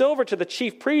 pieces of silver to the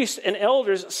chief priests and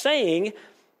elders, saying,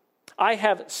 I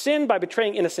have sinned by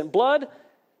betraying innocent blood.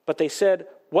 But they said,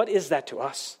 what is that to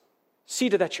us? See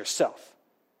to that yourself.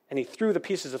 And he threw the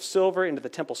pieces of silver into the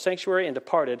temple sanctuary and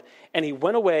departed, and he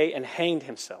went away and hanged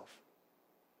himself.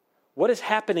 What is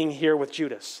happening here with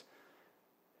Judas?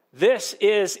 This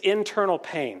is internal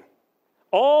pain.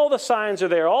 All the signs are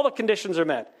there. All the conditions are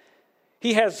met.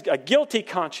 He has a guilty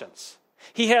conscience.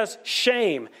 He has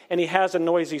shame, and he has a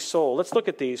noisy soul. Let's look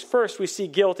at these. First, we see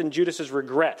guilt in Judas's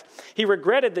regret. He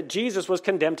regretted that Jesus was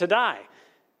condemned to die.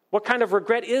 What kind of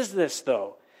regret is this,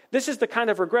 though? This is the kind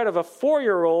of regret of a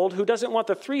 4-year-old who doesn't want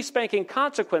the 3 spanking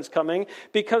consequence coming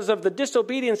because of the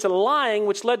disobedience and lying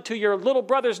which led to your little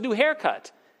brother's new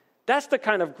haircut. That's the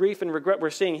kind of grief and regret we're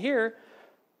seeing here.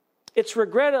 It's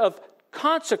regret of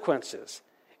consequences.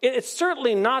 It's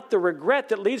certainly not the regret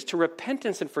that leads to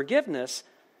repentance and forgiveness.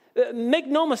 Make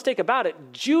no mistake about it,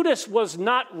 Judas was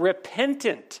not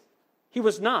repentant. He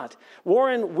was not.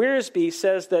 Warren Wiersbe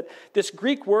says that this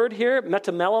Greek word here,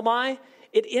 metamelomai,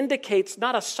 it indicates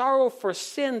not a sorrow for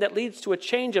sin that leads to a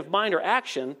change of mind or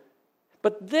action,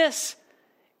 but this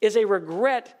is a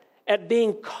regret at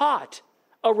being caught,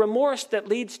 a remorse that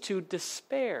leads to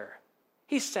despair.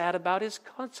 He's sad about his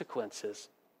consequences.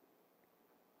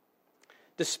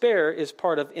 Despair is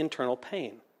part of internal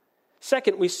pain.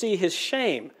 Second, we see his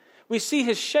shame. We see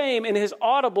his shame in his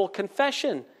audible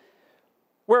confession.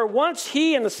 Where once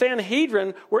he and the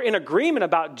Sanhedrin were in agreement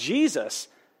about Jesus,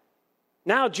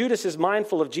 now Judas is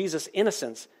mindful of Jesus'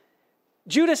 innocence.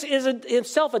 Judas is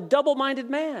himself a double-minded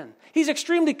man. He's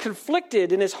extremely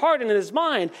conflicted in his heart and in his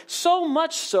mind, so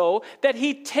much so that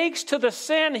he takes to the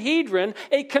Sanhedrin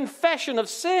a confession of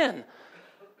sin.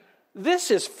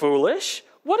 This is foolish.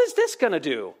 What is this going to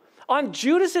do? On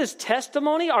Judas's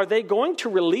testimony, are they going to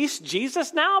release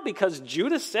Jesus now because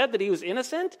Judas said that he was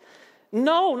innocent?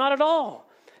 No, not at all.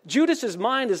 Judas's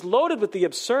mind is loaded with the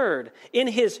absurd. In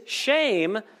his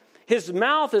shame, his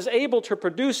mouth is able to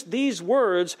produce these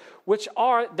words, which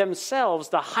are themselves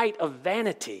the height of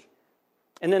vanity.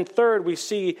 And then third, we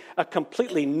see a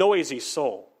completely noisy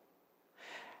soul.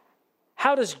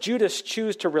 How does Judas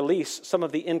choose to release some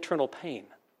of the internal pain?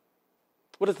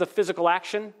 What is the physical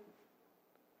action?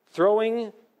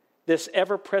 Throwing this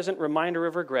ever-present reminder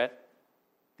of regret,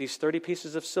 these 30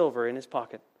 pieces of silver in his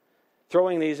pocket,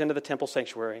 throwing these into the temple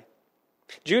sanctuary.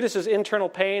 Judas's internal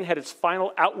pain had its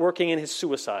final outworking in his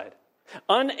suicide.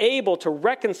 Unable to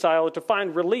reconcile or to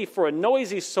find relief for a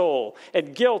noisy soul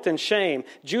and guilt and shame,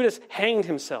 Judas hanged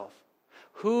himself.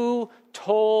 Who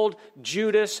told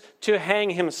Judas to hang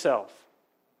himself?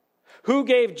 Who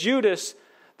gave Judas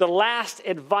the last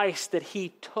advice that he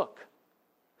took?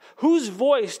 Whose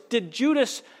voice did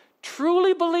Judas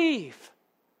truly believe?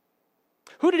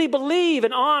 Who did he believe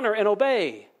and honor and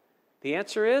obey? The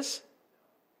answer is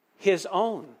his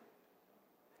own.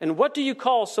 And what do you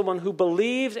call someone who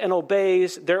believes and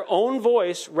obeys their own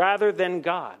voice rather than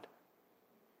God?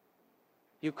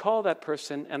 You call that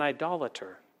person an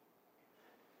idolater.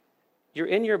 You're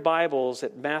in your Bibles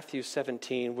at Matthew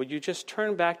 17. Would you just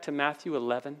turn back to Matthew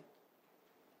 11?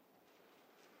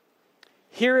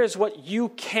 Here is what you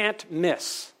can't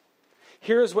miss.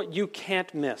 Here is what you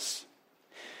can't miss.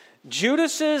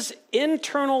 Judas's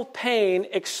internal pain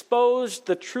exposed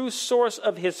the true source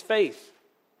of his faith.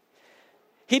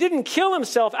 He didn't kill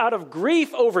himself out of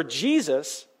grief over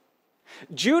Jesus.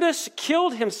 Judas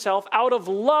killed himself out of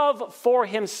love for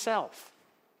himself.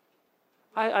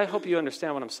 I hope you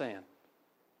understand what I'm saying.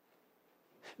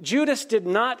 Judas did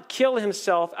not kill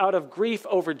himself out of grief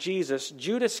over Jesus.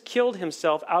 Judas killed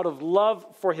himself out of love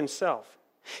for himself.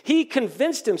 He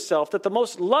convinced himself that the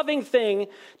most loving thing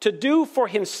to do for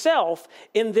himself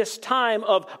in this time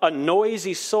of a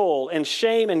noisy soul and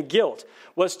shame and guilt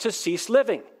was to cease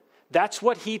living. That's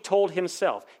what he told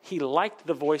himself. He liked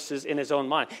the voices in his own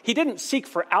mind. He didn't seek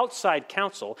for outside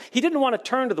counsel. He didn't want to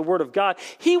turn to the Word of God.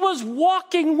 He was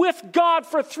walking with God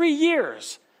for 3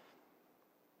 years.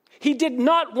 He did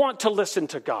not want to listen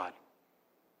to God.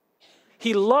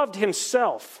 He loved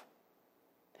himself,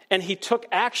 and he took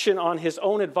action on his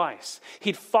own advice.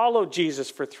 He'd followed Jesus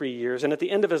for 3 years, and at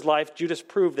the end of his life, Judas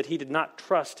proved that he did not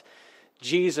trust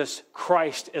Jesus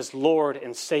Christ as Lord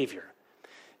and Savior.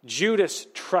 Judas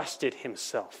trusted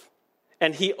himself,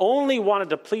 and he only wanted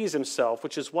to please himself,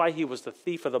 which is why he was the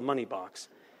thief of the money box.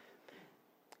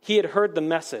 He had heard the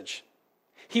message.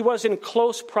 He was in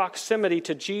close proximity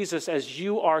to Jesus as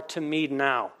you are to me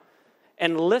now,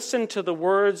 and listened to the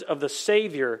words of the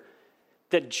Savior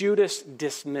that Judas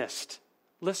dismissed.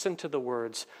 Listen to the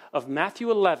words of Matthew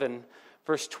 11,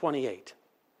 verse 28.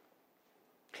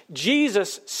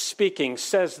 Jesus speaking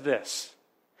says this,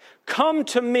 "Come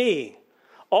to me,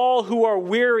 all who are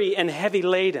weary and heavy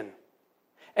laden,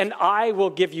 and I will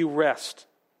give you rest.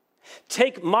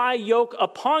 Take my yoke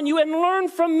upon you and learn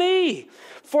from me,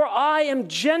 for I am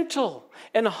gentle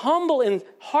and humble in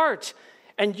heart,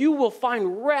 and you will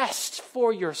find rest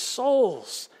for your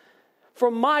souls.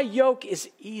 For my yoke is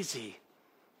easy,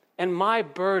 and my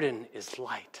burden is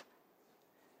light."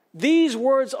 These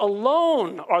words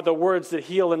alone are the words that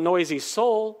heal a noisy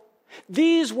soul.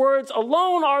 These words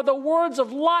alone are the words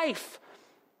of life.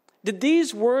 Did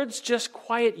these words just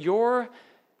quiet your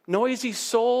noisy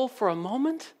soul for a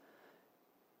moment?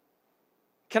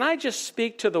 Can I just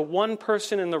speak to the one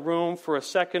person in the room for a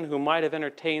second who might have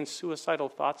entertained suicidal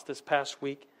thoughts this past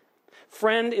week?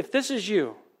 Friend, if this is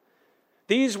you,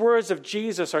 these words of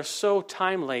Jesus are so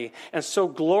timely and so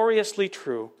gloriously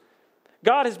true.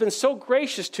 God has been so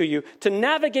gracious to you to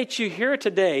navigate you here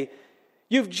today.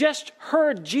 You've just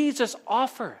heard Jesus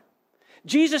offer.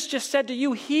 Jesus just said to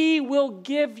you, He will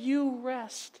give you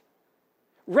rest.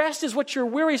 Rest is what your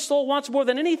weary soul wants more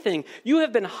than anything. You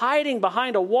have been hiding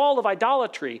behind a wall of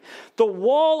idolatry, the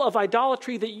wall of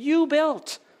idolatry that you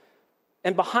built.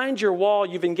 And behind your wall,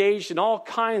 you've engaged in all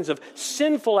kinds of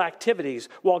sinful activities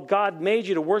while God made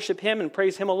you to worship Him and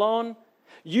praise Him alone.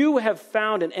 You have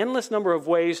found an endless number of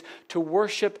ways to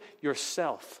worship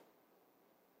yourself,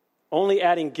 only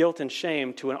adding guilt and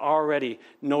shame to an already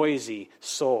noisy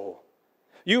soul.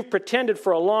 You've pretended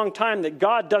for a long time that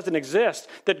God doesn't exist,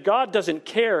 that God doesn't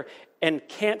care and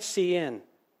can't see in.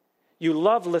 You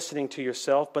love listening to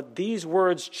yourself, but these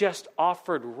words just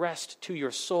offered rest to your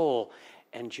soul,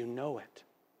 and you know it.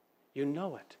 You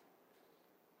know it.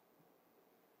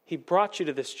 He brought you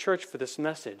to this church for this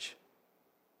message.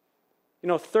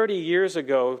 30 years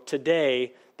ago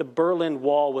today, the Berlin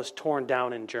Wall was torn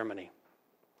down in Germany,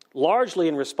 largely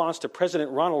in response to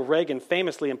President Ronald Reagan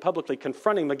famously and publicly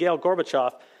confronting Mikhail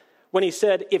Gorbachev when he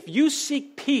said, "If you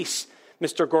seek peace,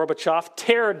 Mr. Gorbachev,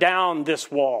 tear down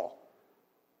this wall."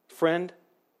 Friend,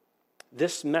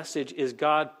 this message is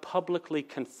God publicly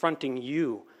confronting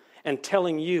you and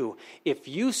telling you, if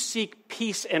you seek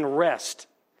peace and rest,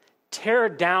 tear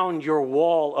down your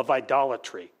wall of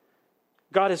idolatry.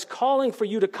 God is calling for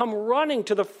you to come running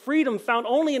to the freedom found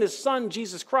only in His Son,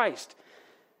 Jesus Christ.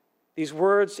 These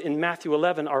words in Matthew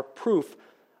 11 are proof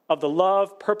of the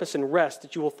love, purpose, and rest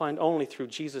that you will find only through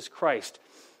Jesus Christ,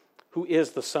 who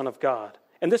is the Son of God.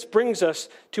 And this brings us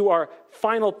to our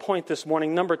final point this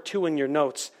morning, number 2 in your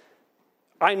notes.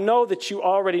 I know that you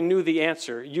already knew the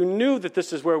answer. You knew that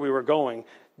this is where we were going.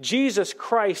 Jesus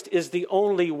Christ is the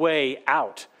only way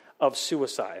out of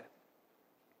suicide.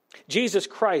 Jesus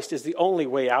Christ is the only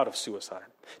way out of suicide.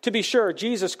 To be sure,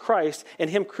 Jesus Christ and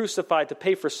Him crucified to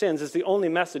pay for sins is the only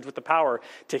message with the power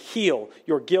to heal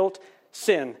your guilt,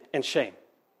 sin, and shame.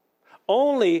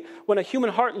 Only when a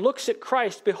human heart looks at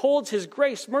Christ, beholds His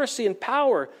grace, mercy, and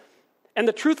power, and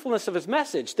the truthfulness of His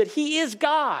message, that He is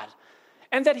God,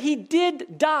 and that He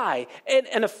did die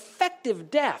an effective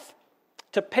death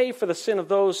to pay for the sin of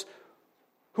those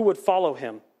who would follow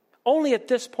Him. Only at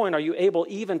this point are you able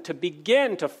even to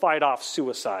begin to fight off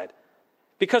suicide.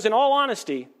 Because in all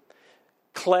honesty,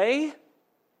 Clay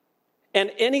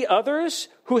and any others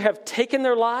who have taken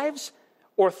their lives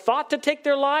or thought to take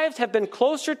their lives have been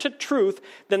closer to truth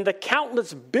than the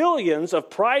countless billions of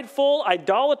prideful,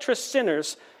 idolatrous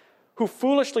sinners who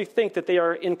foolishly think that they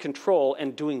are in control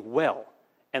and doing well,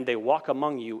 and they walk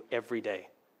among you every day.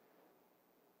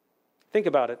 Think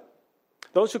about it.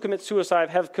 Those who commit suicide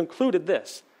have concluded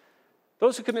this.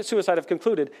 Those who commit suicide have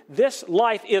concluded, this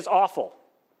life is awful.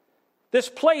 This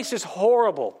place is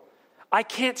horrible. I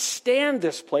can't stand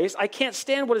this place. I can't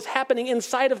stand what is happening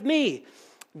inside of me.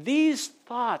 These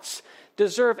thoughts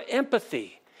deserve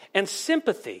empathy and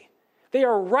sympathy. They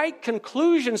are right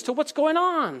conclusions to what's going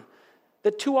on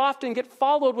that too often get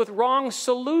followed with wrong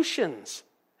solutions.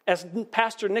 As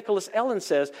Pastor Nicholas Ellen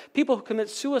says, people who commit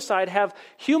suicide have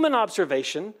human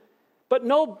observation, but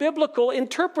no biblical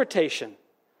interpretation.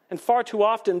 And far too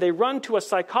often they run to a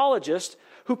psychologist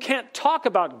who can't talk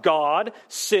about God,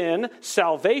 sin,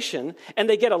 salvation, and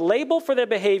they get a label for their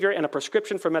behavior and a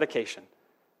prescription for medication.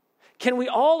 Can we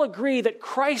all agree that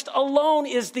Christ alone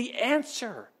is the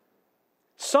answer?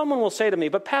 Someone will say to me,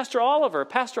 but Pastor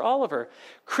Oliver,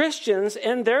 Christians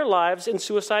end their lives in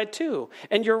suicide too.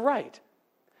 And you're right.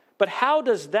 But how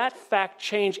does that fact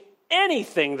change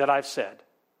anything that I've said?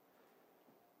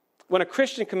 When a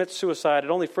Christian commits suicide,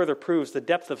 it only further proves the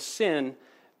depth of sin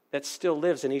that still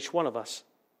lives in each one of us.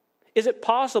 Is it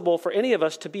possible for any of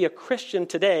us to be a Christian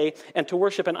today and to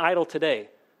worship an idol today?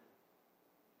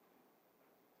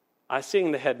 I'm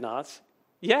seeing the head nods.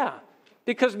 Yeah,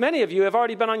 because many of you have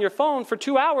already been on your phone for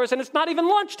 2 hours and it's not even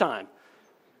lunchtime.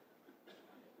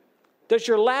 Does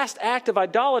your last act of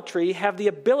idolatry have the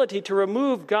ability to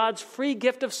remove God's free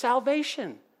gift of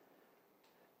salvation?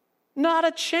 Not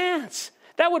a chance.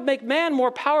 That would make man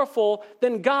more powerful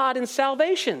than God in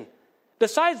salvation.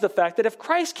 Besides the fact that if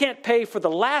Christ can't pay for the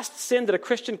last sin that a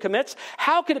Christian commits,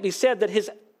 how can it be said that his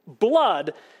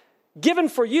blood given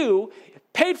for you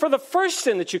paid for the first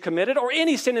sin that you committed or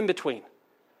any sin in between?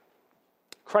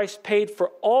 Christ paid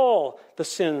for all the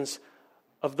sins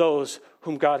of those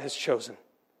whom God has chosen.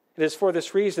 It is for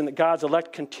this reason that God's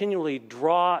elect continually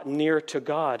draw near to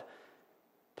God.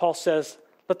 Paul says,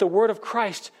 let the word of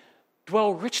Christ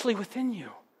dwell richly within you.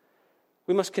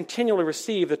 We must continually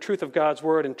receive the truth of God's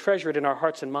word and treasure it in our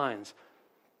hearts and minds.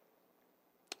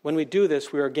 When we do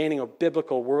this, we are gaining a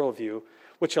biblical worldview,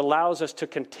 which allows us to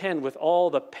contend with all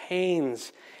the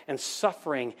pains and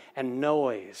suffering and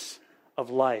noise of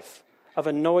life, of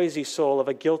a noisy soul, of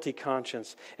a guilty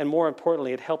conscience. And more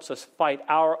importantly, it helps us fight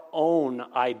our own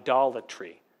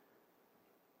idolatry.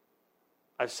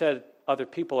 I've said other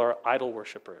people are idol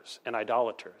worshipers and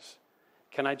idolaters.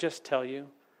 Can I just tell you,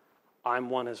 I'm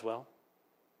one as well?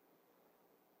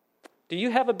 Do you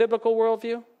have a biblical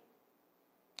worldview?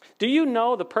 Do you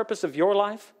know the purpose of your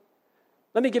life?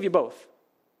 Let me give you both.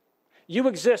 You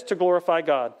exist to glorify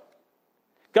God.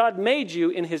 God made you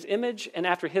in his image and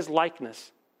after his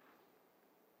likeness.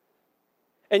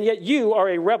 And yet you are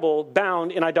a rebel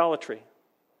bound in idolatry.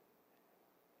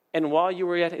 And while you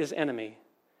were yet his enemy,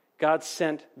 God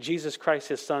sent Jesus Christ,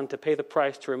 his son, to pay the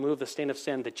price to remove the stain of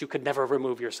sin that you could never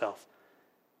remove yourself.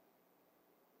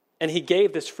 And he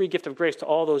gave this free gift of grace to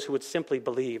all those who would simply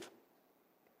believe.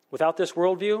 Without this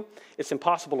worldview, it's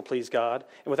impossible to please God.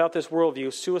 And without this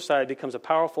worldview, suicide becomes a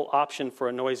powerful option for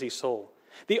a noisy soul.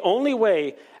 The only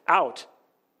way out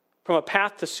from a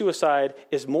path to suicide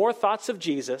is more thoughts of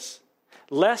Jesus,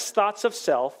 less thoughts of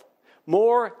self,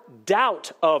 more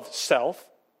doubt of self,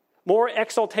 more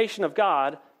exaltation of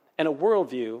God, and a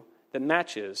worldview that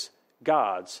matches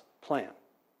God's plan.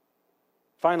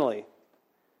 Finally,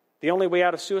 the only way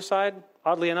out of suicide,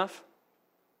 oddly enough,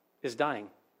 is dying,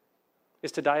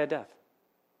 is to die a death.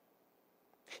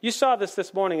 You saw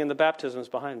this morning in the baptisms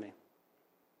behind me.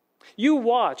 You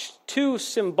watched two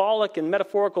symbolic and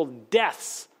metaphorical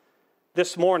deaths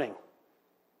this morning.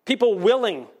 People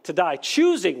willing to die,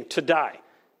 choosing to die.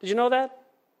 Did you know that?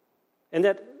 And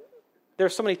that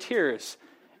there's so many tears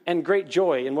and great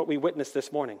joy in what we witnessed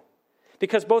this morning.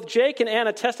 Because both Jake and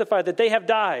Anna testified that they have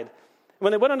died.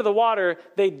 When they went under the water,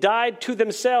 they died to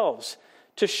themselves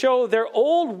to show their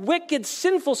old, wicked,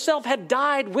 sinful self had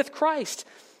died with Christ.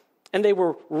 And they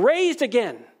were raised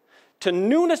again to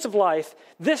newness of life,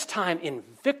 this time in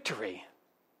victory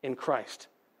in Christ.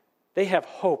 They have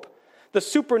hope. The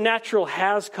supernatural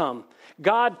has come.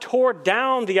 God tore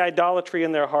down the idolatry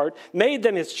in their heart, made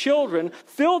them his children,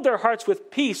 filled their hearts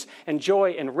with peace and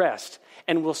joy and rest,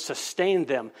 and will sustain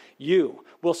them. You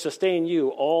will sustain you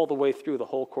all the way through the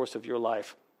whole course of your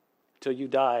life till you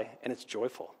die, and it's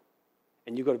joyful.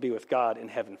 And you go to be with God in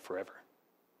heaven forever.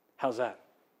 How's that?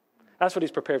 That's what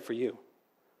he's prepared for you.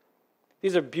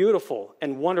 These are beautiful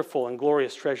and wonderful and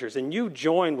glorious treasures. And you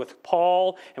join with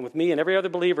Paul and with me and every other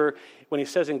believer when he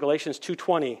says in Galatians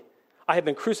 2:20, I have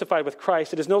been crucified with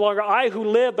Christ. It is no longer I who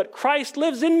live, but Christ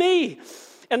lives in me.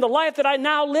 And the life that I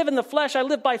now live in the flesh, I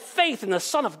live by faith in the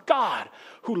Son of God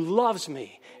who loves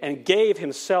me and gave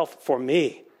himself for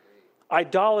me.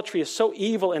 Idolatry is so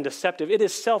evil and deceptive. It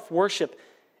is self-worship,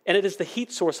 and it is the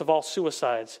heat source of all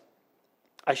suicides.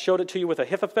 I showed it to you with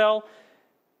Ahithophel,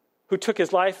 who took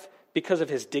his life because of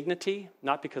his dignity,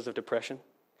 not because of depression.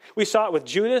 We saw it with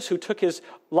Judas, who took his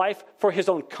life for his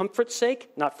own comfort's sake,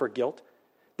 not for guilt.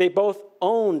 They both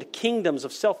owned kingdoms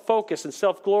of self-focus and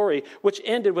self-glory, which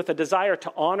ended with a desire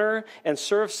to honor and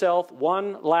serve self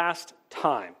one last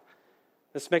time.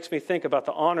 This makes me think about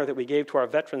the honor that we gave to our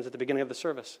veterans at the beginning of the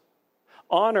service.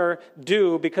 Honor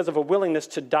due because of a willingness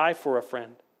to die for a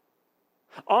friend.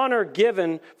 Honor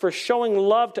given for showing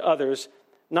love to others,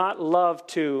 not love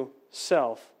to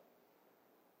self.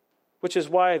 Which is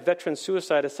why veteran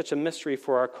suicide is such a mystery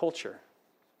for our culture.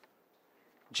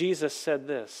 Jesus said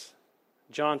this,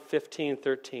 John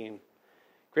 15:13.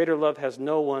 Greater love has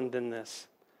no one than this,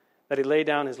 that he lay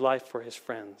down his life for his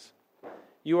friends.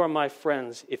 You are my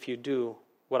friends if you do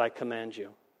what I command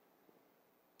you.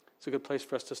 It's a good place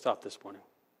for us to stop this morning.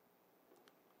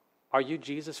 Are you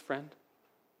Jesus' friend?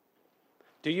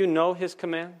 Do you know his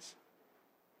commands?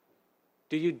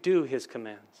 Do you do his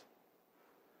commands?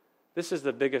 This is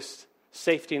the biggest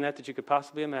safety net that you could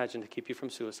possibly imagine to keep you from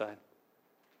suicide.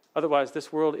 Otherwise,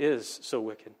 this world is so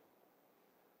wicked.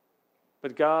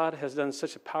 But God has done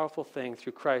such a powerful thing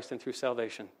through Christ and through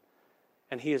salvation.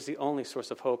 And he is the only source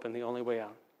of hope and the only way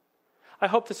out. I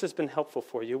hope this has been helpful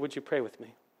for you. Would you pray with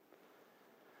me?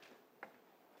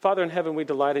 Father in heaven, we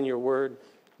delight in your word.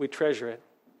 We treasure it.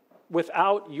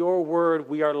 Without your word,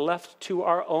 we are left to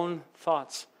our own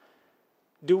thoughts.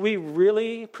 Do we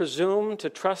really presume to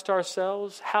trust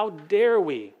ourselves? How dare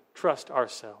we trust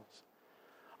ourselves?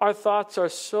 Our thoughts are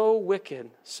so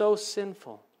wicked, so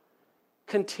sinful.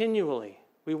 Continually,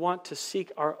 we want to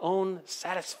seek our own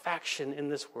satisfaction in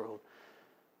this world.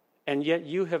 And yet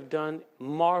you have done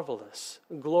marvelous,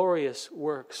 glorious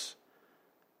works.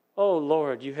 Oh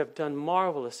Lord, you have done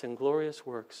marvelous and glorious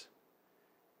works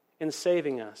in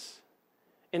saving us,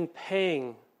 in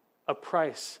paying a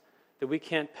price that we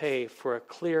can't pay for a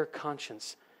clear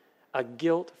conscience, a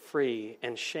guilt-free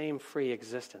and shame-free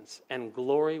existence, and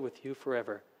glory with you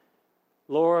forever.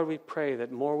 Lord, we pray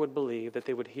that more would believe, that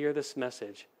they would hear this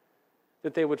message,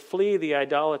 that they would flee the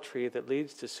idolatry that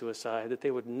leads to suicide, that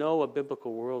they would know a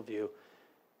biblical worldview,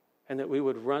 and that we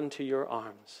would run to your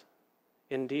arms.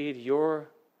 Indeed, you're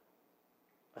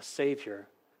a Savior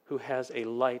who has a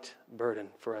light burden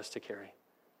for us to carry.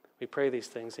 We pray these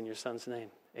things in your Son's name.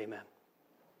 Amen.